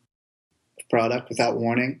out of product without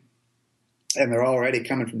warning. And they're already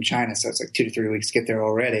coming from China, so it's like 2 to 3 weeks to get there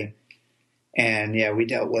already. And we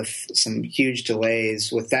dealt with some huge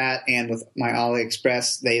delays with that, and with my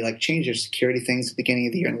AliExpress, they like changed their security things at the beginning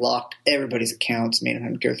of the year and locked everybody's accounts, made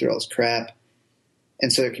them go through all this crap.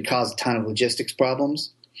 And so it could cause a ton of logistics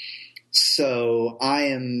problems. So I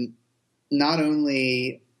am not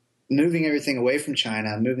only moving everything away from China,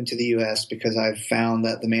 I'm moving to the U.S. because I've found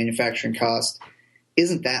that the manufacturing cost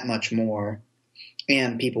isn't that much more,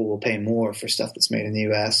 and people will pay more for stuff that's made in the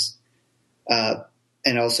U.S.,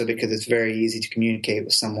 and also because it's very easy to communicate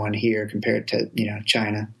with someone here compared to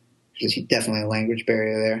China. There's definitely a language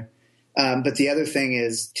barrier there. But the other thing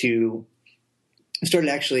is I started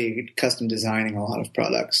actually custom designing a lot of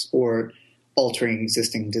products or altering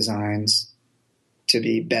existing designs to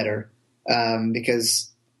be better. Because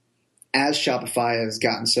as Shopify has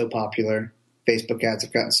gotten so popular, Facebook ads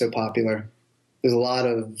have gotten so popular, there's a lot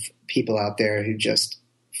of people out there who just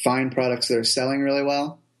find products that are selling really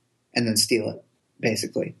well and then steal it,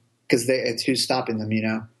 basically. Because it's who's stopping them,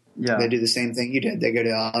 Yeah. They do the same thing you did. They go to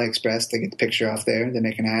AliExpress, they get the picture off there, they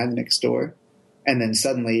make an ad, they make a store. And then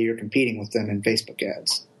suddenly you're competing with them in Facebook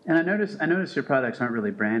ads. And I noticed your products aren't really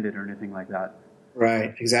branded or anything like that.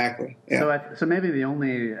 Right, exactly. Yeah. So maybe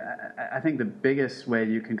I think the biggest way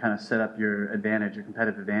you can kind of set up your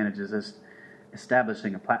competitive advantage is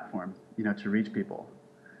establishing a platform, to reach people.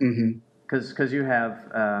 Mm-hmm. because you have,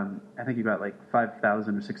 I think you've got like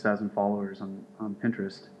 5,000 or 6,000 followers on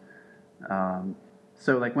Pinterest.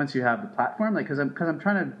 So like once you have the platform, like because I'm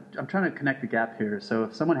trying to connect the gap here. So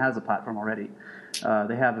if someone has a platform already,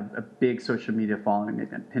 they have a big social media following,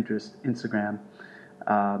 maybe on Pinterest, Instagram,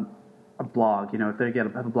 a blog. If they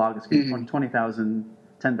have a blog that's getting 20,000,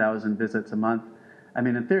 10,000 visits a month, I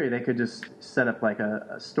mean, in theory, they could just set up like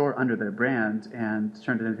a store under their brand and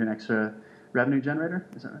turn it into an extra revenue generator.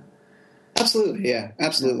 Is that right? Absolutely, yeah,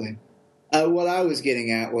 absolutely. What I was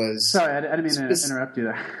getting at was... Sorry, I didn't mean to interrupt you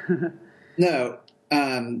there. No,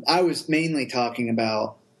 I was mainly talking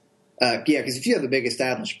about, because if you have a big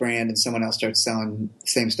established brand and someone else starts selling the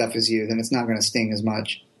same stuff as you, then it's not going to sting as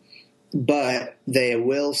much. But they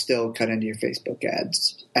will still cut into your Facebook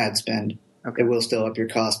ad spend. Okay. It will still up your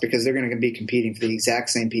cost because they're going to be competing for the exact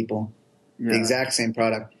same people, the exact same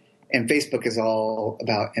product. And Facebook is all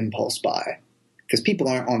about impulse buy because people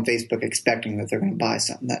aren't on Facebook expecting that they're going to buy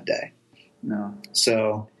something that day. No.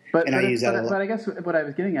 So, but I guess what I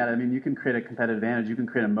was getting at, I mean, you can create a competitive advantage. You can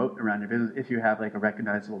create a moat around your business if you have like a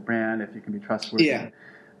recognizable brand, if you can be trustworthy.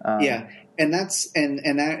 Yeah. And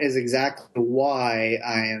that is exactly why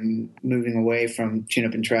I am moving away from Tune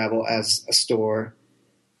Up and Travel as a store.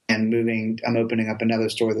 And I'm opening up another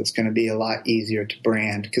store that's going to be a lot easier to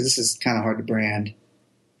brand because this is kind of hard to brand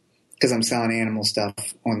because I'm selling animal stuff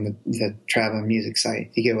on the travel and music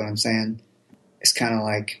site. You get what I'm saying? It's kind of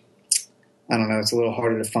like, I don't know, it's a little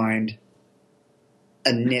harder to find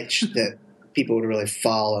a niche that people would really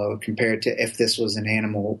follow compared to if this was an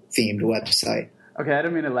animal themed website. Okay, I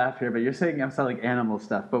don't mean to laugh here, but you're saying I'm selling animal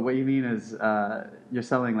stuff, but what you mean is you're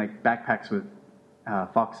selling like backpacks with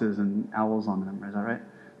foxes and owls on them, is that right?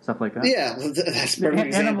 Stuff like that. Yeah, that's a perfect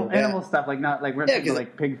example. Animal stuff, like not like we're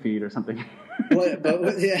like pig feed or something. But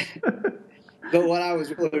what I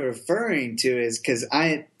was really referring to is because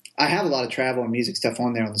I have a lot of travel and music stuff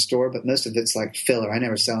on there on the store, but most of it's like filler. I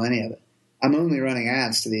never sell any of it. I'm only running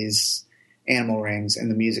ads to these animal rings and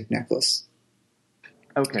the music necklace.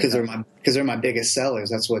 Okay, because they're my biggest sellers.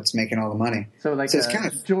 That's what's making all the money. So it's kind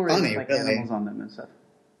of jewelry funny, with like really. Animals on them and stuff.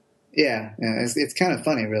 Yeah, it's kind of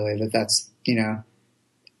funny, really, that's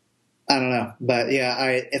I don't know, but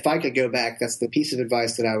if I could go back, that's the piece of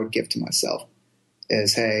advice that I would give to myself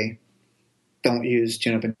is, hey, don't use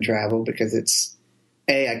Tune Up and Travel because it's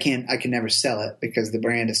I can never sell it because the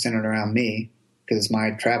brand is centered around me because it's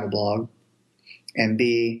my travel blog, and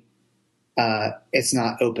B, it's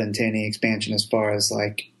not open to any expansion as far as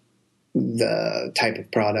like the type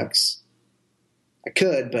of products. I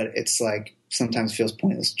could, but it's like sometimes feels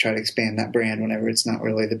pointless to try to expand that brand whenever it's not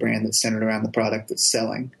really the brand that's centered around the product that's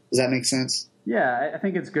selling. Does that make sense? Yeah, I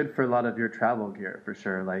think it's good for a lot of your travel gear for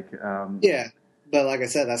sure. Yeah, but like I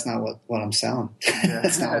said, that's not what I'm selling. Yeah.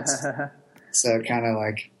 That's not so kind of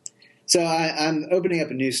like. So I'm opening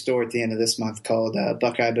up a new store at the end of this month called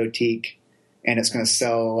Buckeye Boutique, and it's going to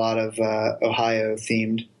sell a lot of Ohio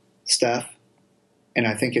themed stuff, and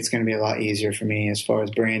I think it's going to be a lot easier for me as far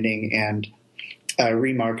as branding and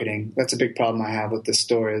remarketing. That's a big problem I have with this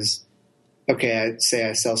store is, okay, I'd say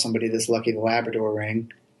I sell somebody this Lucky the Labrador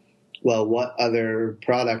ring. Well, what other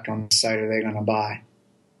product on the site are they going to buy?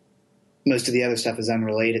 Most of the other stuff is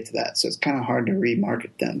unrelated to that, so it's kind of hard to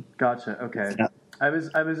remarket them. Gotcha. Okay. I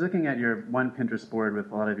was looking at your one Pinterest board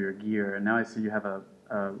with a lot of your gear, and now I see you have a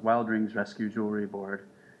Wild Rings Rescue jewelry board.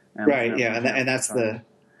 Right. Yeah, and that's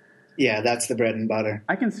that's the bread and butter.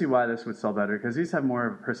 I can see why this would sell better because these have more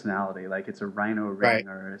of a personality. Like it's a rhino ring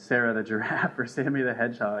or Sarah the giraffe or Sammy the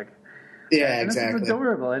hedgehog. Yeah, and exactly. It's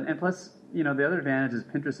adorable, and plus, the other advantage is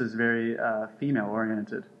Pinterest is very female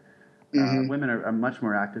oriented. Mm-hmm. Women are much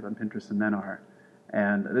more active on Pinterest than men are,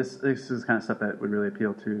 and this is kind of stuff that would really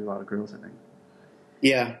appeal to a lot of girls, I think.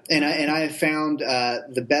 Yeah, and I have found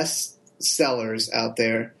the best sellers out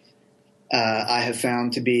there. I have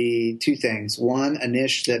found to be two things. One, a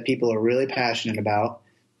niche that people are really passionate about.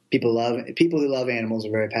 People who love animals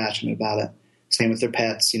are very passionate about it. Same with their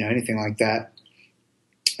pets, anything like that.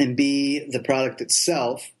 And B, the product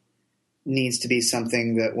itself needs to be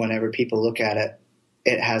something that whenever people look at it,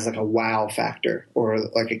 it has like a wow factor or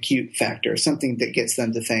like a cute factor, something that gets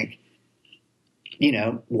them to think,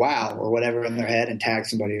 wow, or whatever in their head and tag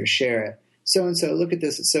somebody or share it. So-and-so, look at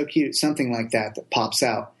this. It's so cute. Something like that pops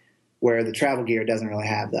out where the travel gear doesn't really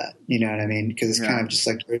have that. You know what I mean? Because it's kind of just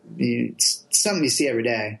like it's something you see every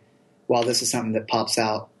day. While this is something that pops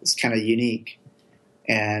out, it's kind of unique.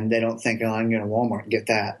 And they don't think, I'm going to Walmart and get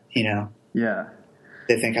that, Yeah.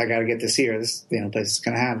 They think, I got to get this here. This place is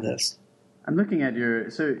going to have this. I'm looking at your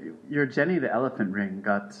Jenny the elephant ring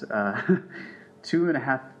got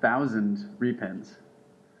 2,500 repins.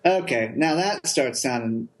 Okay, now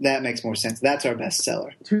that makes more sense. That's our best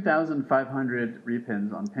seller. 2,500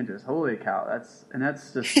 repins on Pinterest. Holy cow!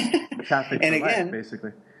 That's just traffic And for life, again,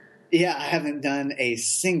 basically. yeah, I haven't done a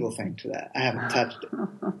single thing to that. I haven't touched it.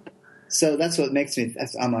 So that's what makes me.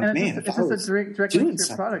 I'm like, And man, if it's I just a was direct link to doing your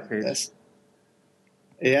something product like page. this,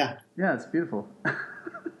 yeah. Yeah, it's beautiful.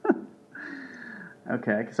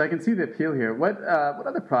 Okay, so I can see the appeal here. What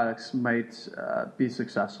other products might be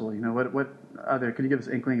successful? What other? Could you give us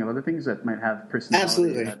an inkling of other things that might have personality?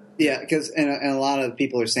 Absolutely, yeah. Because and a lot of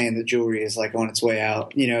people are saying that jewelry is like on its way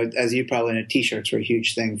out. As you probably know, T-shirts were a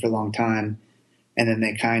huge thing for a long time, and then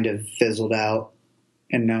they kind of fizzled out,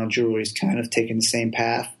 and now jewelry's kind of taking the same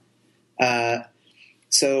path.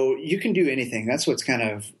 So you can do anything. That's what's kind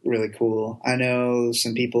of really cool. I know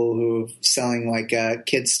some people who are selling like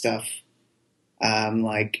kids stuff,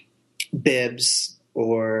 like bibs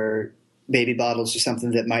or baby bottles or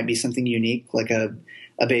something that might be something unique, like a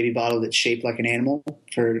baby bottle that's shaped like an animal,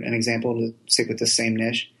 for an example, to stick with the same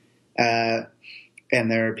niche. And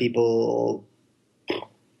there are people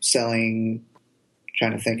selling,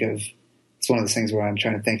 trying to think of, it's one of those things where I'm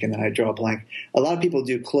trying to think and then I draw a blank. A lot of people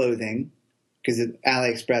do clothing, because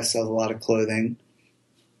AliExpress sells a lot of clothing.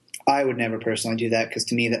 I would never personally do that, because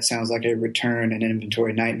to me that sounds like a return and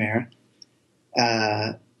inventory nightmare.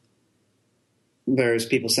 There's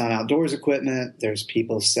people selling outdoors equipment. There's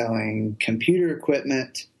people selling computer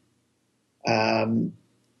equipment, handmade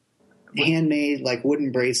like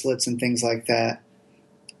wooden bracelets and things like that.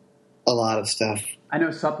 A lot of stuff. I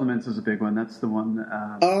know supplements is a big one. That's the one.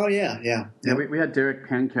 Oh yeah. Yeah, we had Derek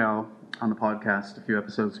Pankow on the podcast a few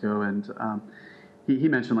episodes ago, and he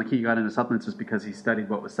mentioned like he got into supplements just because he studied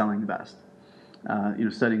what was selling the best.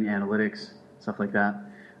 Studying the analytics, stuff like that.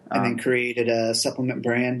 And then created a supplement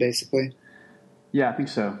brand, basically. Yeah, I think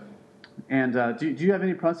so. And do you have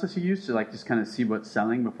any process you use to like just kind of see what's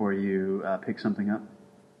selling before you pick something up?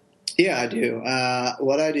 Yeah, I do.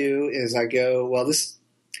 What I do is I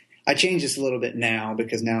change this a little bit now,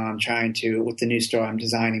 because now I'm trying to, with the new store I'm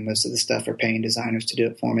designing, most of the stuff for paying designers to do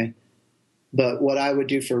it for me. But what I would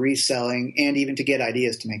do for reselling and even to get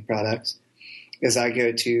ideas to make products is I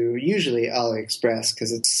go to usually AliExpress,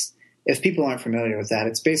 because if people aren't familiar with that,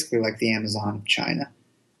 it's basically like the Amazon of China.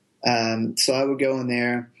 So I would go in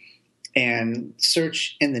there and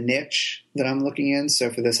search in the niche that I'm looking in.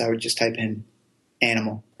 So for this, I would just type in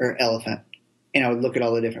animal or elephant, and I would look at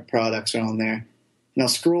all the different products on there. And I'll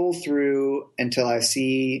scroll through until I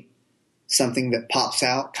see something that pops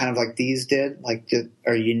out, kind of like these did, like that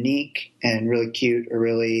are unique and really cute, or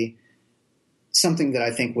really something that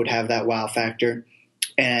I think would have that wow factor.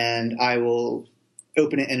 And I will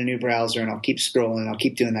open it in a new browser, and I'll keep scrolling. I'll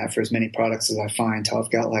keep doing that for as many products as I find, until I've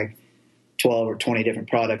got like 12 or 20 different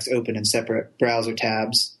products open in separate browser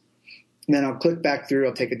tabs. And then I'll click back through.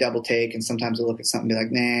 I'll take a double take, and sometimes I'll look at something and be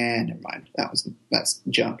like, nah, never mind. That's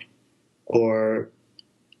junk. Or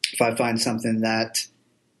if I find something that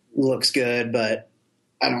looks good, but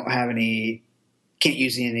I don't have can't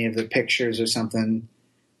use any of the pictures or something,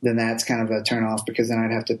 then that's kind of a turn off, because then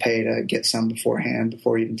I'd have to pay to get some beforehand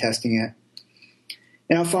before even testing it.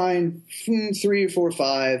 And I'll find 3 or 4 or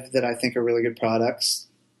 5 that I think are really good products.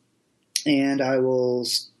 And I will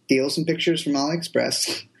steal some pictures from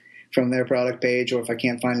AliExpress from their product page, or if I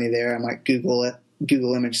can't find any there, I might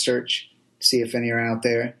Google image search to see if any are out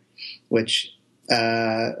there, which,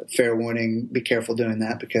 fair warning, be careful doing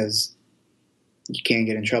that, because you can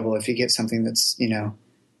get in trouble if you get something that's,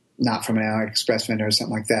 not from an AliExpress vendor or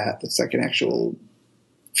something like that. That's like an actual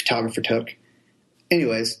photographer took.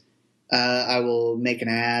 Anyways, I will make an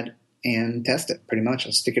ad and test it pretty much.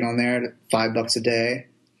 I'll stick it on there at $5 a day,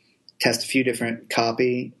 test a few different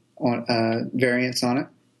copy on variants on it,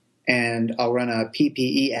 and I'll run a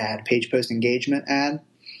PPE ad, page post engagement ad,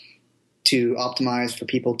 to optimize for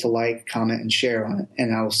people to like, comment, and share on it,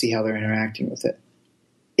 and I will see how they're interacting with it.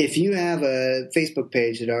 If you have a Facebook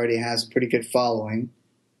page that already has a pretty good following,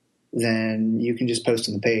 then you can just post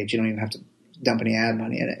on the page. You don't even have to dump any ad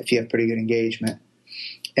money in it if you have pretty good engagement.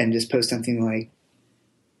 And just post something like,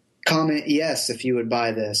 comment yes if you would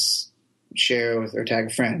buy this, share with or tag a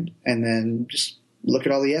friend, and then just look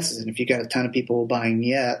at all the yeses. And if you got a ton of people buying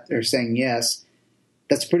yes or saying yes,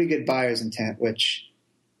 that's pretty good buyer's intent, which,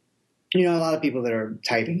 a lot of people that are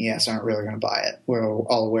typing yes aren't really going to buy it. We're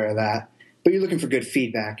all aware of that. But you're looking for good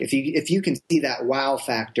feedback. If you can see that wow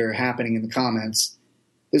factor happening in the comments,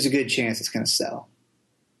 there's a good chance it's going to sell.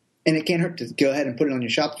 And it can't hurt to go ahead and put it on your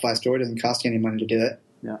Shopify store. It doesn't cost you any money to do it.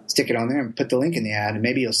 Yeah. Stick it on there and put the link in the ad, and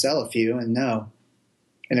maybe you'll sell a few. And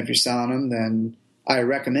if you're selling them, then I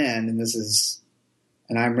recommend,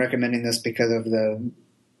 and I'm recommending this because of the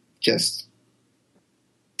just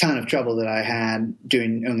ton of trouble that I had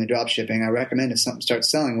doing only drop shipping, I recommend if something starts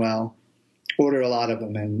selling well, order a lot of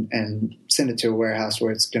them and send it to a warehouse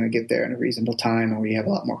where it's going to get there in a reasonable time and where you have a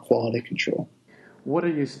lot more quality control. What are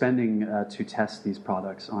you spending to test these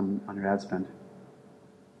products on your ad spend?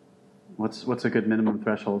 What's a good minimum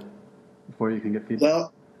threshold before you can get feedback?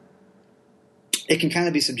 Well, it can kind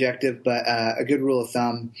of be subjective, but a good rule of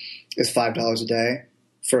thumb is $5 a day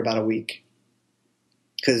for about a week,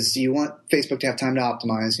 because you want Facebook to have time to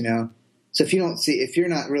optimize, So if you're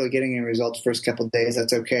not really getting any results first couple of days,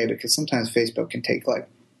 that's okay, because sometimes Facebook can take like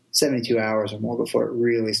 72 hours or more before it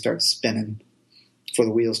really starts spinning, before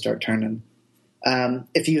the wheels start turning.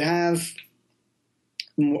 If you have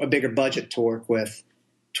a bigger budget to work with,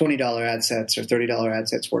 $20 ad sets or $30 ad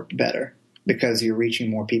sets work better because you're reaching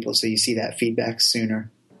more people, so you see that feedback sooner.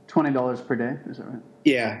 $20 per day, is that right?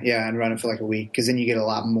 Yeah, and run it for like a week, because then you get a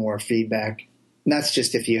lot more feedback. And that's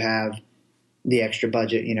just if you have the extra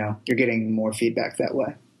budget, you're getting more feedback that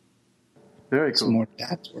way. Very cool. Some more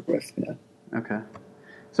data to work with. Okay.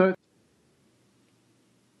 So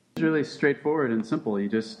it's really straightforward and simple. You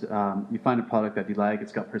just you find a product that you like,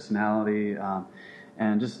 it's got personality,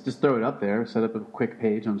 and just throw it up there, set up a quick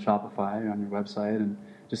page on Shopify on your website, and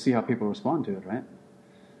just see how people respond to it, right?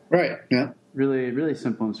 Right, yeah. Really, really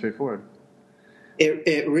simple and straightforward.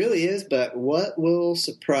 It really is, but what will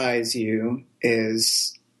surprise you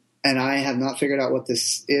is, and I have not figured out what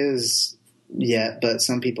this is yet, but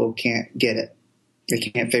some people can't get it. They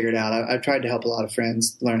can't figure it out. I've tried to help a lot of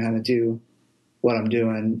friends learn how to do what I'm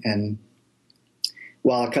doing, and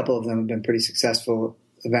while a couple of them have been pretty successful,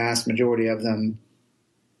 the vast majority of them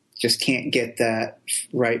just can't get that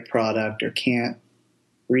right product or can't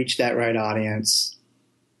reach that right audience,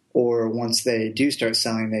 or once they do start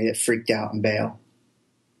selling, they get freaked out and bail.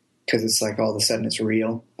 Because it's like all of a sudden it's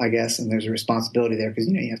real, I guess, and there's a responsibility there because,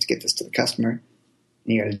 you have to get this to the customer.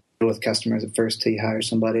 And you got to deal with customers at first till you hire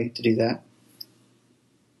somebody to do that.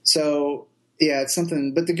 So, yeah, it's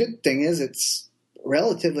something. But the good thing is it's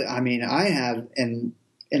relatively, I have, in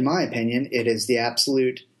my opinion, it is the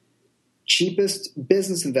absolute cheapest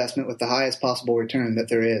business investment with the highest possible return that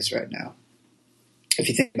there is right now, if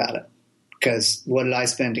you think about it. Because what did I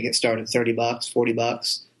spend to get started? $30,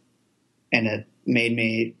 $40? And it made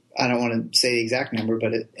me, I don't want to say the exact number,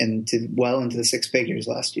 but into the six figures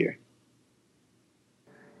last year.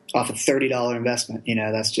 Off a $30 investment,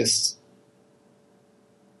 that's just,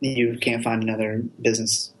 you can't find another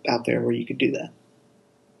business out there where you could do that.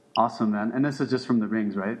 Awesome, man. And this is just from the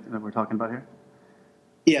rings, right, that we're talking about here?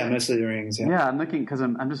 Yeah, mostly the rings, yeah. Yeah, I'm looking, because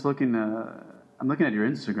I'm just looking, I'm looking at your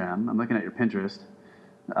Instagram, I'm looking at your Pinterest.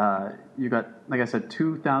 You got, like I said,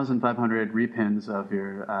 2,500 repins of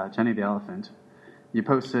your Jenny the Elephant. You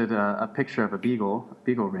posted a picture of a beagle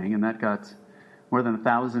ring, and that got more than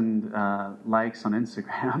 1,000 likes on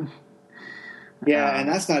Instagram. Yeah, and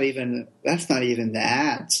that's not even the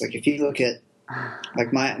ads. Like if you look at,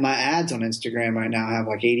 like my ads on Instagram right now have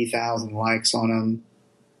like 80,000 likes on them,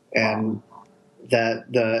 and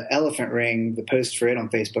the elephant ring, the post for it on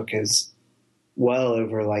Facebook is well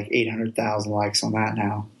over like 800,000 likes on that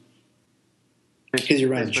now. Because you're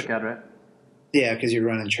running Facebook ad, right? Yeah, because you're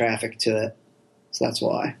running traffic to it, so that's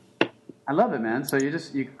why. I love it, man. So you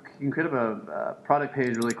can create a product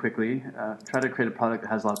page really quickly. Try to create a product that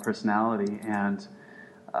has a lot of personality, and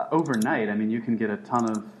overnight, you can get a ton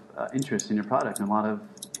of interest in your product, and a lot of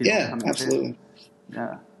people coming. Absolutely.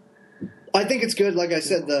 Yeah, I think it's good. Like I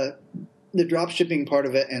said, the drop shipping part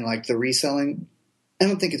of it and like the reselling, I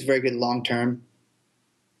don't think it's very good long term,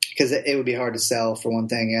 because it would be hard to sell for one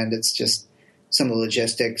thing, and it's just some of the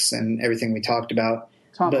logistics and everything we talked about.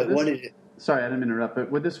 Tom, sorry, I didn't interrupt, but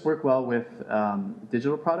would this work well with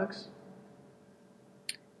digital products?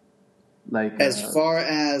 Like as far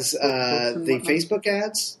as the Facebook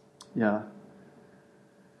ads? Yeah.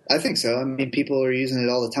 I think so. People are using it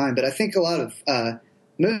all the time, but I think a lot of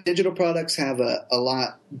most digital products have a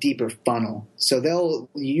lot deeper funnel. So they'll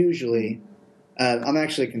usually, I'm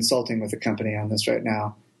actually consulting with a company on this right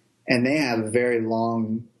now, and they have a very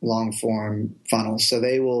long form funnel. So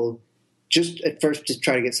they will just at first just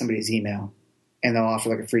try to get somebody's email, and they'll offer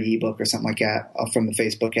like a free ebook or something like that from the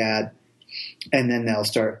Facebook ad. And then they'll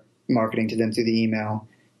start marketing to them through the email,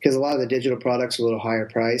 because a lot of the digital products are a little higher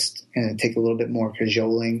priced and it take a little bit more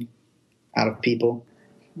cajoling out of people.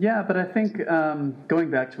 Yeah, but I think going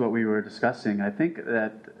back to what we were discussing, I think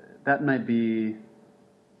that might be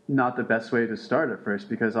not the best way to start at first,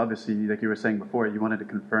 because obviously, like you were saying before, you wanted to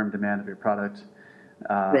confirm demand of your product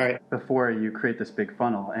right before you create this big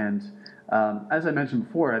funnel. And as I mentioned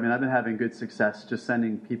before, I've been having good success just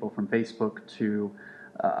sending people from Facebook to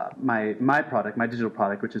my product, my digital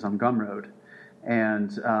product, which is on Gumroad. And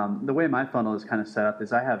the way my funnel is kind of set up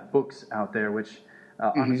is I have books out there which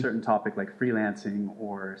on a certain topic like freelancing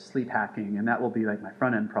or sleep hacking, and that will be like my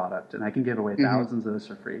front end product, and I can give away thousands of those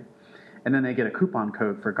for free. And then they get a coupon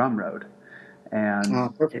code for Gumroad.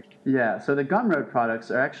 And perfect. Yeah, so the Gumroad products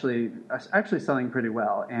are actually selling pretty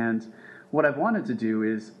well. And what I've wanted to do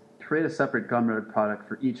is create a separate Gumroad product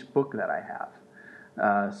for each book that I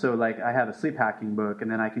have. So like I have a sleep hacking book, and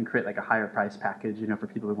then I can create like a higher price package, for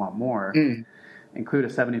people who want more. Include a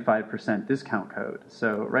 75% discount code.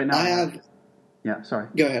 So right now I have. Yeah, sorry.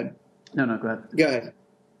 Go ahead. No, go ahead. Go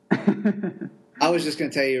ahead. I was just going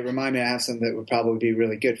to tell you, remind me, I have some that would probably be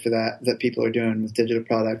really good for that people are doing with digital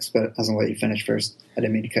products, but I was going to let you finish first. I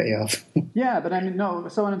didn't mean to cut you off. Yeah, but no.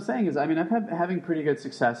 So what I'm saying is, I've had having pretty good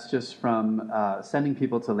success just from sending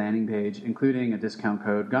people to landing page, including a discount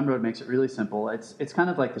code. Gumroad makes it really simple. It's kind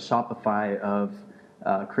of like the Shopify of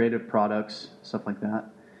creative products, stuff like that.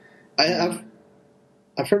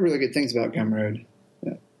 I've heard really good things about Gumroad.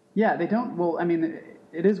 Yeah, they don't. Well,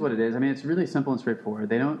 it is what it is. It's really simple and straightforward.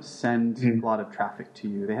 They don't send a lot of traffic to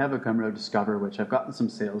you. They have a Gumroad Discover, which I've gotten some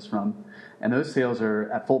sales from, and those sales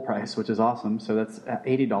are at full price, which is awesome. So that's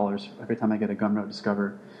 $80 every time I get a Gumroad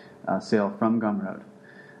Discover sale from Gumroad.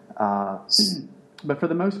 But for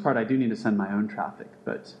the most part, I do need to send my own traffic.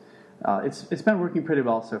 But it's been working pretty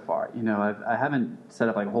well so far. I haven't set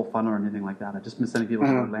up like a whole funnel or anything like that. I've just been sending people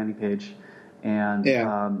to a landing page, and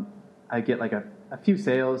I get like a few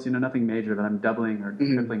sales, nothing major, but I'm doubling or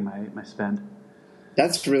tripling my spend.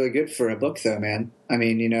 That's really good for a book, though, man.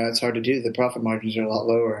 It's hard to do. The profit margins are a lot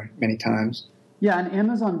lower many times. Yeah, an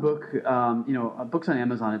Amazon book, books on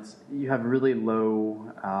Amazon, you have really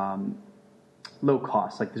low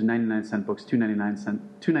costs. Like there's 99-cent books,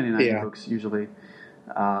 $2.99 books usually.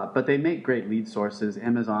 But they make great lead sources.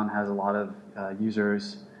 Amazon has a lot of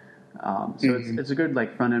users. So it's a good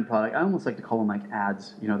like front end product. I almost like to call them like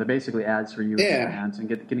ads. They're basically ads for you and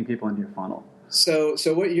getting people into your funnel. So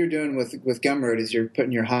what you're doing with Gumroad is you're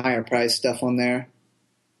putting your higher price stuff on there,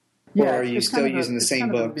 or are you still using the same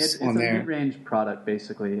books on there? It's a mid-range product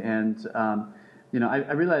basically, and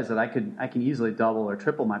I realize that I can easily double or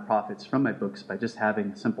triple my profits from my books by just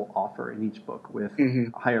having a simple offer in each book with a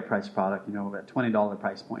higher price product, at $20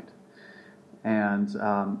 price point. And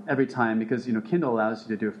every time, because Kindle allows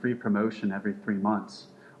you to do a free promotion every 3 months,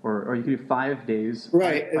 or you can do 5 days.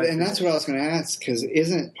 Right, and that's what I was going to ask, because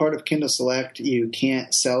isn't part of Kindle Select you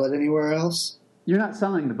can't sell it anywhere else? You're not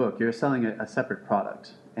selling the book; you're selling a separate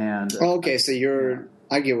product. And okay, so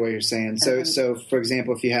I get what you're saying. So for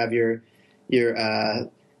example, if you have your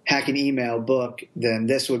hacking email book, then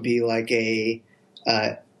this would be like a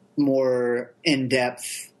more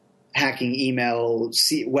in-depth hacking email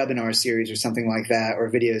webinar series or something like that, or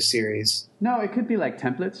video series. No, it could be like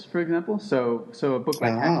templates, for example. So a book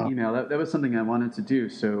like hacking email, that was something I wanted to do.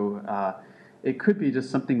 So it could be just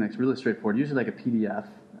something that's really straightforward, usually like a PDF.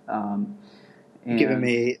 Giving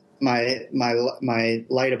me my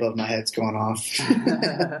light above my head's going off.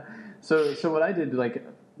 So what I did, like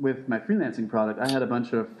with my freelancing product, I had a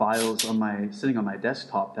bunch of files sitting on my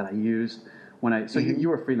desktop that I used when you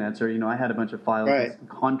were a freelancer. I had a bunch of files,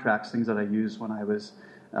 contracts, things that I used when I was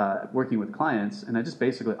working with clients, and I just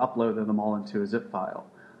basically uploaded them all into a zip file,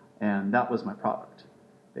 and that was my product,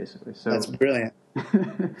 basically. So that's brilliant.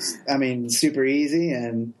 Super easy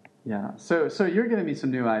and. Yeah. So you're giving me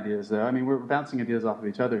some new ideas, though. We're bouncing ideas off of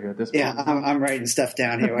each other here at this point. Yeah, I'm writing stuff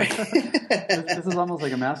down here. This is almost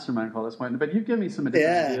like a mastermind call at this point. But you've given me some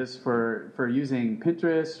different ideas for using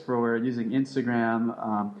Pinterest, for using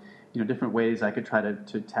Instagram, different ways I could try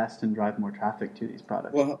to test and drive more traffic to these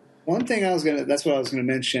products. Well, one thing that's what I was going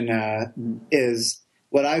to mention is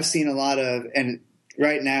what I've seen a lot of, and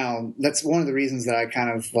right now, that's one of the reasons that I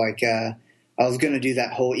kind of like, I was going to do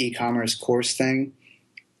that whole e-commerce course thing.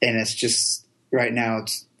 And it's just right now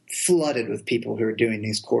it's flooded with people who are doing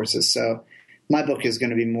these courses. So my book is going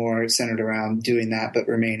to be more centered around doing that, but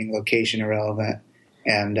remaining location irrelevant.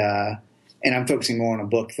 And I'm focusing more on a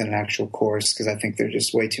book than an actual course, because I think there's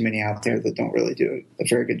just way too many out there that don't really do a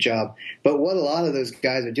very good job. But what a lot of those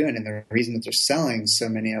guys are doing, and the reason that they're selling so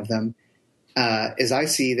many of them, is I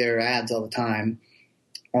see their ads all the time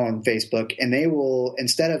on Facebook, and they will,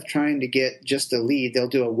 instead of trying to get just a lead, they'll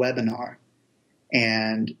do a webinar.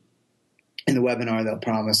 And in the webinar, they'll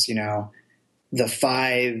promise, the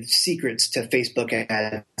 5 secrets to Facebook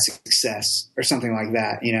ad success or something like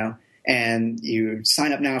that, and you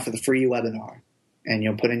sign up now for the free webinar, and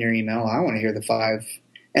you'll put in your email, I want to hear the 5.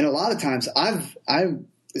 And a lot of times I've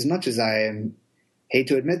as much as hate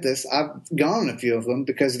to admit this, I've gone on a few of them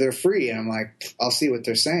because they're free. And I'm like, I'll see what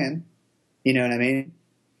they're saying. You know what I mean?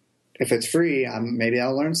 If it's free, maybe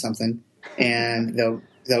I'll learn something. and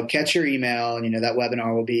they'll catch your email, and that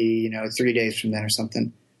webinar will be 3 days from then or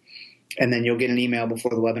something, and then you'll get an email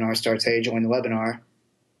before the webinar starts. Hey, join the webinar,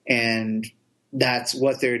 and that's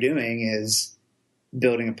what they're doing is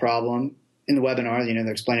building a problem in the webinar.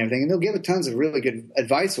 They're explaining everything, and they'll give tons of really good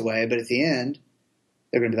advice away. But at the end,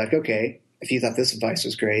 they're going to be like, okay, if you thought this advice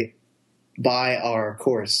was great, buy our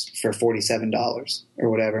course for $47 or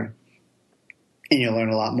whatever, and you'll learn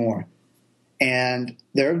a lot more. And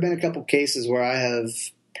there have been a couple cases where I have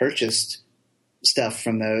purchased stuff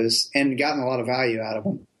from those and gotten a lot of value out of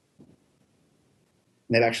them.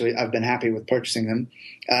 I've been happy with purchasing them.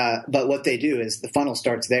 But what they do is the funnel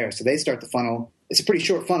starts there. So they start the funnel. It's a pretty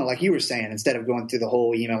short funnel, like you were saying. Instead of going through the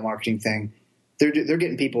whole email marketing thing, they're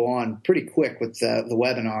getting people on pretty quick with the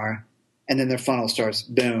webinar, and then their funnel starts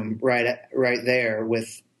boom right there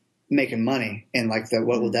with making money. And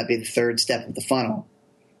what would that be? The third step of the funnel.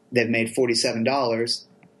 They've made $47,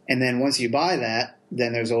 and then once you buy that,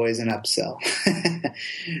 then there's always an upsell.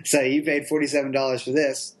 So you paid $47 for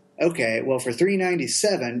this. Okay, well, for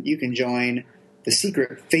 $397, you can join the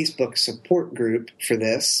secret Facebook support group for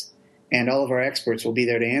this, and all of our experts will be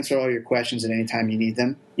there to answer all your questions at any time you need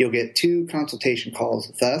them. You'll get 2 consultation calls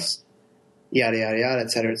with us, yada, yada, yada,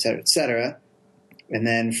 et cetera, et cetera, et cetera. And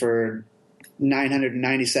then for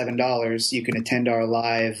 $997, you can attend our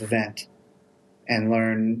live event and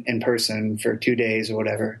learn in person for 2 days or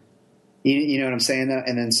whatever. You know what I'm saying, though?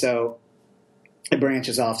 And then so it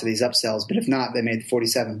branches off to these upsells. But if not, they made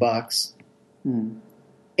 $47.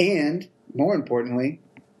 And more importantly,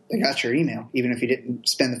 they got your email, even if you didn't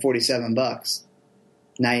spend the $47.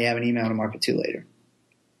 Now you have an email to market to later.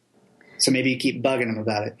 So maybe you keep bugging them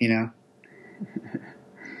about it,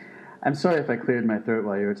 I'm sorry if I cleared my throat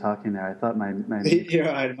while you were talking there. I thought my You're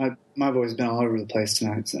right. My voice has been all over the place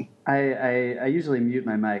tonight. So I usually mute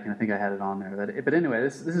my mic, and I think I had it on there. But anyway,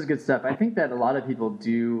 this is good stuff. I think that a lot of people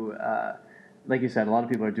do, like you said, a lot of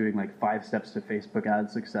people are doing 5 steps to Facebook ad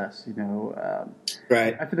success.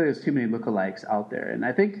 Right. I feel like there's too many lookalikes out there, and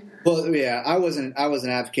I think. Well, yeah, I wasn't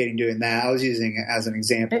advocating doing that. I was using it as an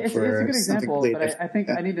example. It's a good example, but I think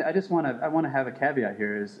I want to have a caveat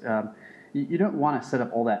here is. You don't want to set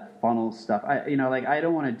up all that funnel stuff. I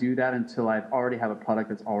don't want to do that until I already have a product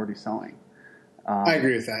that's already selling. I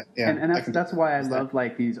agree with that. Yeah, and that's why I love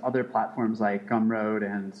these other platforms like Gumroad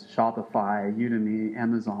and Shopify, Udemy,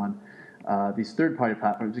 Amazon, these third-party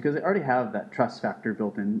platforms, because they already have that trust factor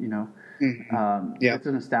built in. It's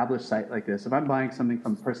an established site like this. If I'm buying something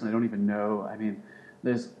from a person I don't even know,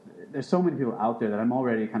 there's so many people out there that I'm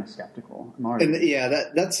already kind of skeptical.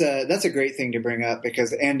 That's a great thing to bring up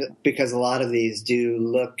because a lot of these do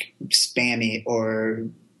look spammy or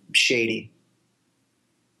shady.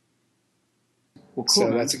 Well,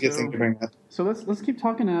 cool. So that's a good thing to bring up. So let's keep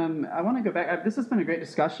talking. I want to go back. This has been a great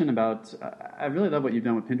discussion about. I really love what you've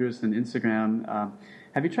done with Pinterest and Instagram.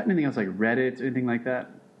 Have you tried anything else like Reddit or anything like that?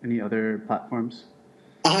 Any other platforms?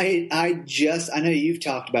 I know you've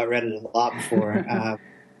talked about Reddit a lot before.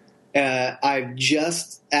 I've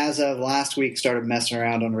just, as of last week, started messing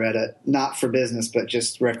around on Reddit, not for business, but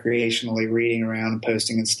just recreationally reading around and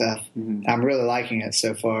posting and stuff. Mm-hmm. I'm really liking it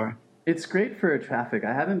so far. It's great for traffic.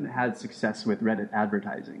 I haven't had success with Reddit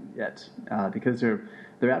advertising yet because their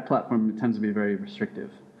ad platform tends to be very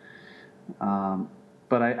restrictive.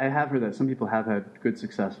 But I have heard that some people have had good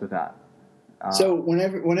success with that. So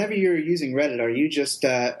whenever you're using Reddit, are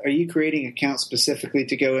you creating accounts specifically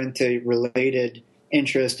to go into related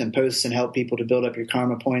interest and posts and help people to build up your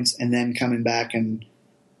karma points, and then coming back and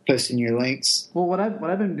posting your links? Well, what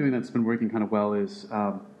I've been doing that's been working kind of well is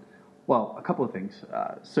a couple of things.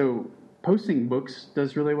 So posting books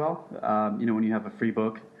does really well. When you have a free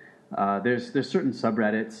book, there's certain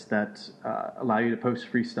subreddits that allow you to post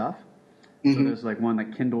free stuff. Mm-hmm. So there's one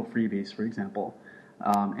like Kindle Freebies, for example.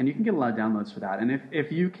 And you can get a lot of downloads for that. And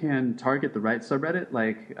if you can target the right subreddit,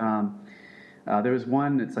 there was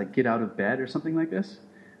one that's like Get Out of Bed or something like this.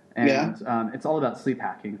 And it's all about sleep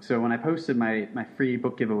hacking. So when I posted my free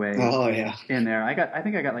book giveaway in there, I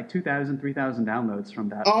think I got like 2,000, 3,000 downloads from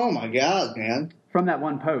that. Oh my God, man. From that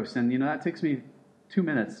one post. And that takes me 2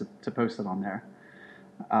 minutes to post it on there.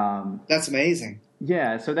 That's amazing.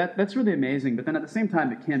 Yeah, so that's really amazing. But then at the same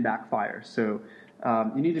time, it can backfire. So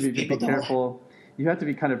you need to be careful. You have to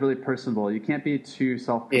be kind of really personable. You can't be too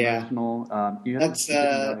self-promotional.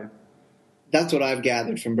 That's what I've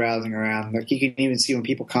gathered from browsing around. Like you can even see when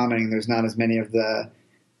people commenting, there's not as many of the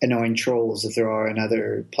annoying trolls as there are in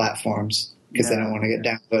other platforms because they don't want to get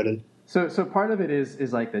downvoted. So part of it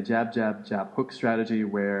is like the jab, jab, jab hook strategy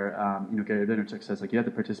where, Gary Vaynerchuk says you have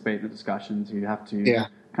to participate in the discussions. You have to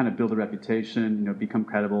kind of build a reputation, become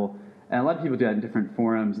credible. And a lot of people do that in different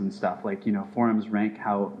forums and stuff. Like, forums rank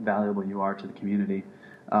how valuable you are to the community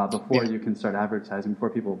before you can start advertising, before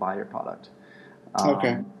people buy your product.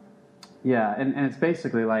 Okay. Yeah, and it's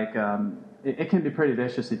basically like it can be pretty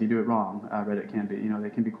vicious if you do it wrong. Reddit can be.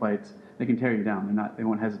 They can tear you down. They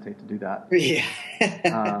won't hesitate to do that. Yeah,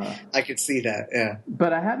 I could see that. Yeah,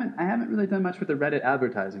 but I haven't really done much with the Reddit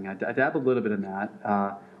advertising. I dabble a little bit in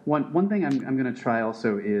that. One thing I'm going to try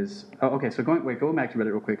also is So going back to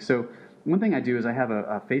Reddit real quick. So one thing I do is I have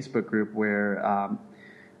a Facebook group where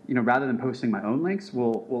rather than posting my own links,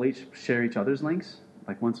 we'll each share each other's links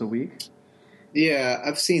like once a week. Yeah,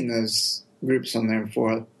 I've seen those groups on there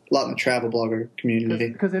before. A lot in the travel blogger community.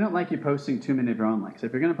 Because they don't like you posting too many of your own links.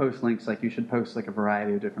 If you're going to post links, like you should post like a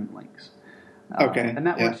variety of different links. Okay. And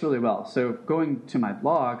that works really well. So going to my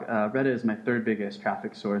blog, Reddit is my third biggest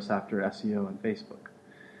traffic source after SEO and Facebook.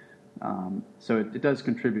 So it does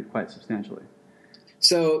contribute quite substantially.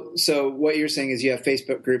 So what you're saying is you have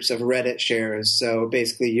Facebook groups of Reddit shares. So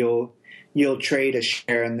basically you'll trade a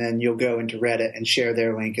share and then you'll go into Reddit and share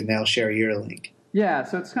their link and they'll share your link. Yeah,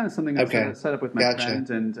 so it's kind of something that's set up with my friend,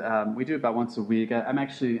 and we do it about once a week. I'm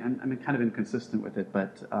kind of inconsistent with it,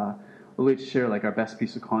 but we'll each share like our best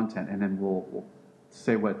piece of content, and then we'll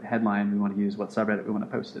say what headline we want to use, what subreddit we want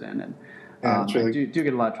to post it in, and I do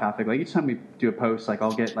get a lot of traffic. Like each time we do a post, like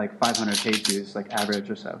I'll get like 500 page views, like average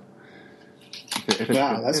or so. If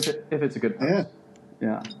it's a good post.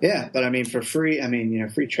 Yeah, but I mean for free,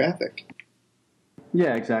 free traffic.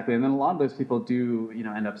 Yeah, exactly. And then a lot of those people do,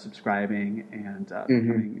 end up subscribing and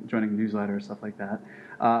joining a newsletter or stuff like that.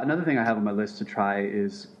 Another thing I have on my list to try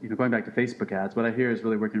is, going back to Facebook ads. What I hear is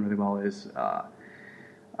really working really well is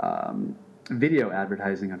video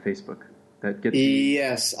advertising on Facebook. That gets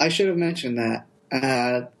Yes, I should have mentioned that.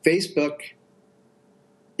 Facebook,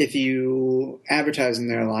 if you advertise in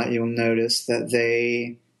there a lot, you'll notice that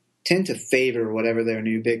they tend to favor whatever their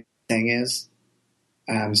new big thing is.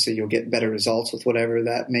 So you'll get better results with whatever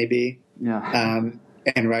that may be. Yeah.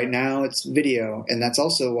 And right now it's video. And that's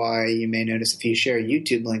also why you may notice if you share a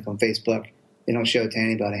YouTube link on Facebook, they don't show it to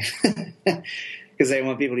anybody because they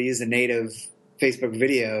want people to use the native Facebook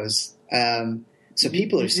videos. So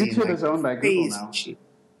people are seeing YouTube is owned by Google now.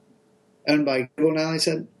 Owned by Google now, I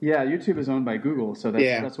said? Yeah, YouTube is owned by Google, so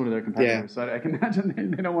that's one of their competitors. Yeah. So I can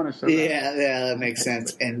imagine they don't want to show that. Yeah, that makes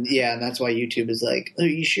sense. And and that's why YouTube is like, are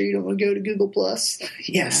you sure you don't want to go to Google Plus?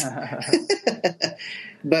 Yes.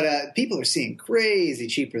 But people are seeing crazy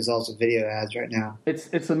cheap results with video ads right now.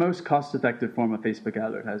 It's the most cost-effective form of Facebook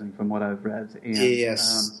advertising from what I've read. And,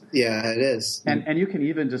 yes. It is. And you can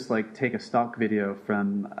even just like take a stock video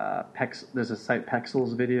from there's a site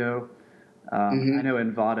Pexels Video. I know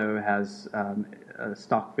Envato has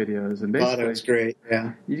stock videos, and basically Envato's great.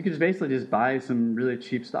 Yeah, you can just buy some really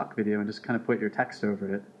cheap stock video and just kind of put your text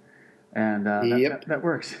over it, and that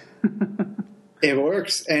works. It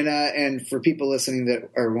works, and for people listening that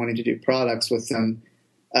are wanting to do products with them,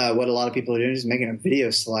 what a lot of people are doing is making a video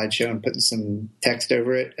slideshow and putting some text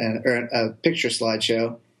over it, or a picture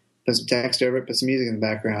slideshow, put some text over it, put some music in the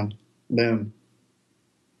background. Boom,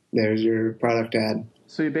 there's your product ad.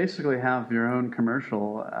 So you basically have your own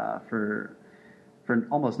commercial for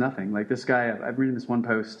almost nothing. Like this guy, I've read this one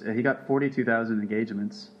post. He got 42,000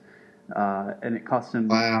 engagements, and it cost him.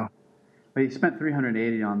 Wow! But he spent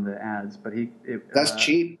 380 on the ads. But that's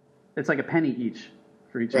cheap. It's like a penny each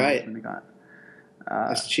for each engagement he got.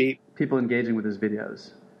 That's cheap. People engaging with his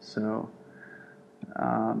videos. So,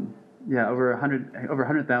 over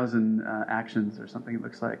 100,000 actions or something. It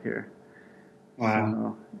looks like here. Wow!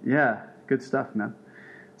 So, yeah, good stuff, man.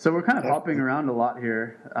 So we're kind of hopping around a lot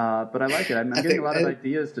here, but I like it. I'm getting a lot of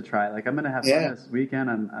ideas to try. Like I'm going to have fun this weekend.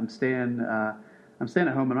 I'm staying at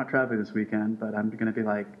home. I'm not traveling this weekend, but I'm going to be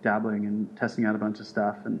like dabbling and testing out a bunch of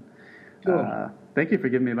stuff. And thank you for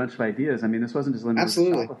giving me a bunch of ideas. I mean, this wasn't just limited to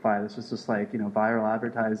Shopify. This was just like viral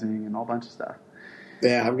advertising and all bunch of stuff.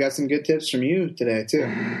 Yeah, I've got some good tips from you today too.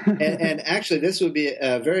 and actually, this would be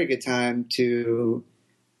a very good time to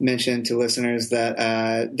mention to listeners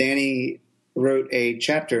that Danny wrote a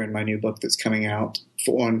chapter in my new book that's coming out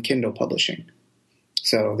on Kindle publishing.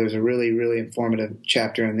 So there's a really, really informative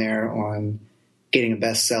chapter in there on getting a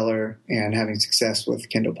bestseller and having success with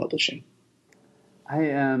Kindle publishing. I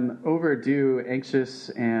am overdue, anxious,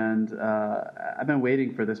 and I've been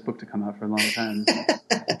waiting for this book to come out for a long time.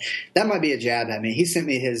 That might be a jab at me. He sent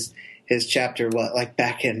me his chapter,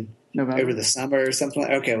 back in November? Over the summer or something?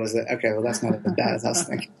 Okay, was it? Okay, well, that's not as bad as I was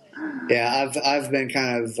thinking. Yeah, I've been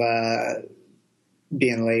kind of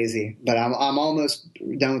being lazy, but I'm almost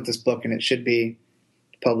done with this book, and it should be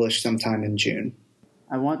published sometime in June.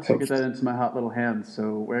 I want to get that into my hot little hands.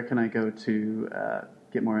 So where can I go to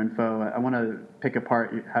get more info. I want to pick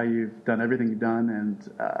apart how you've done everything you've done and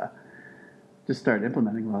just start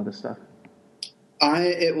implementing a lot of this stuff.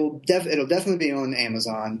 It'll definitely be on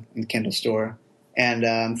Amazon and Kindle store, and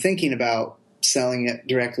I'm thinking about selling it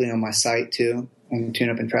directly on my site too, on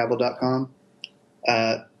tuneupandtravel.com,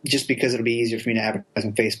 just because it'll be easier for me to advertise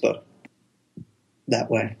on Facebook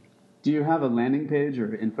that way. Do you have a landing page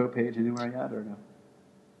or info page anywhere yet, or no?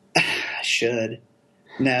 I should.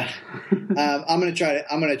 No, I'm gonna try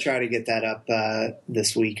to get that up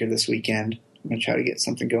this week or this weekend. I'm gonna try to get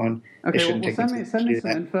something going. Okay, well send me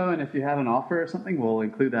some info, and if you have an offer or something, we'll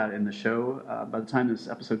include that in the show. By the time this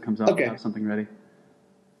episode comes out, okay. We'll have something ready.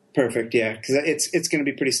 Perfect, yeah, because it's going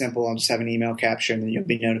to be pretty simple. I'll just have an email capture, and then you'll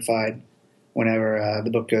be notified whenever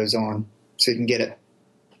the book goes on, so you can get it.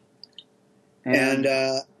 And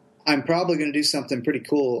I'm probably going to do something pretty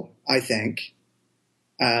cool, I think.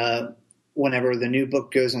 Whenever the new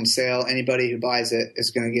book goes on sale, anybody who buys it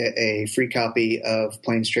is going to get a free copy of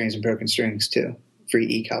Planes, Trains, and Broken Strings, too. Free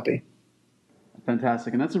e-copy.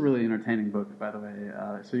 Fantastic. And that's a really entertaining book, by the way.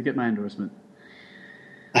 So you get my endorsement.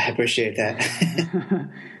 I appreciate that.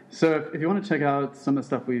 So if you want to check out some of the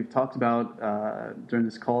stuff we've talked about during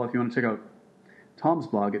this call, if you want to check out Tom's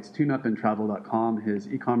blog, it's tuneupandtravel.com. His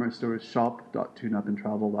e-commerce store is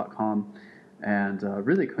shop.tuneupandtravel.com. And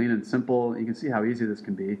really clean and simple. You can see how easy this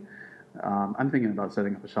can be. I'm thinking about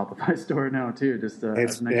setting up a Shopify store now too. It's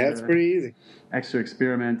pretty easy. Extra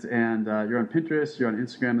experiment, and you're on Pinterest, you're on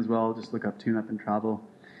Instagram as well. Just look up Tune Up and Travel.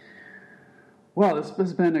 Well, this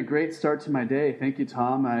has been a great start to my day. Thank you,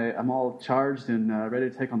 Tom. I'm all charged and ready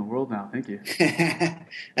to take on the world now. Thank you.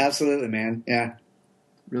 Absolutely, man. Yeah.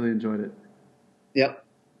 Really enjoyed it. Yep.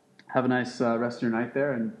 Have a nice rest of your night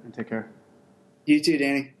there, and take care. You too,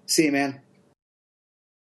 Danny. See you, man.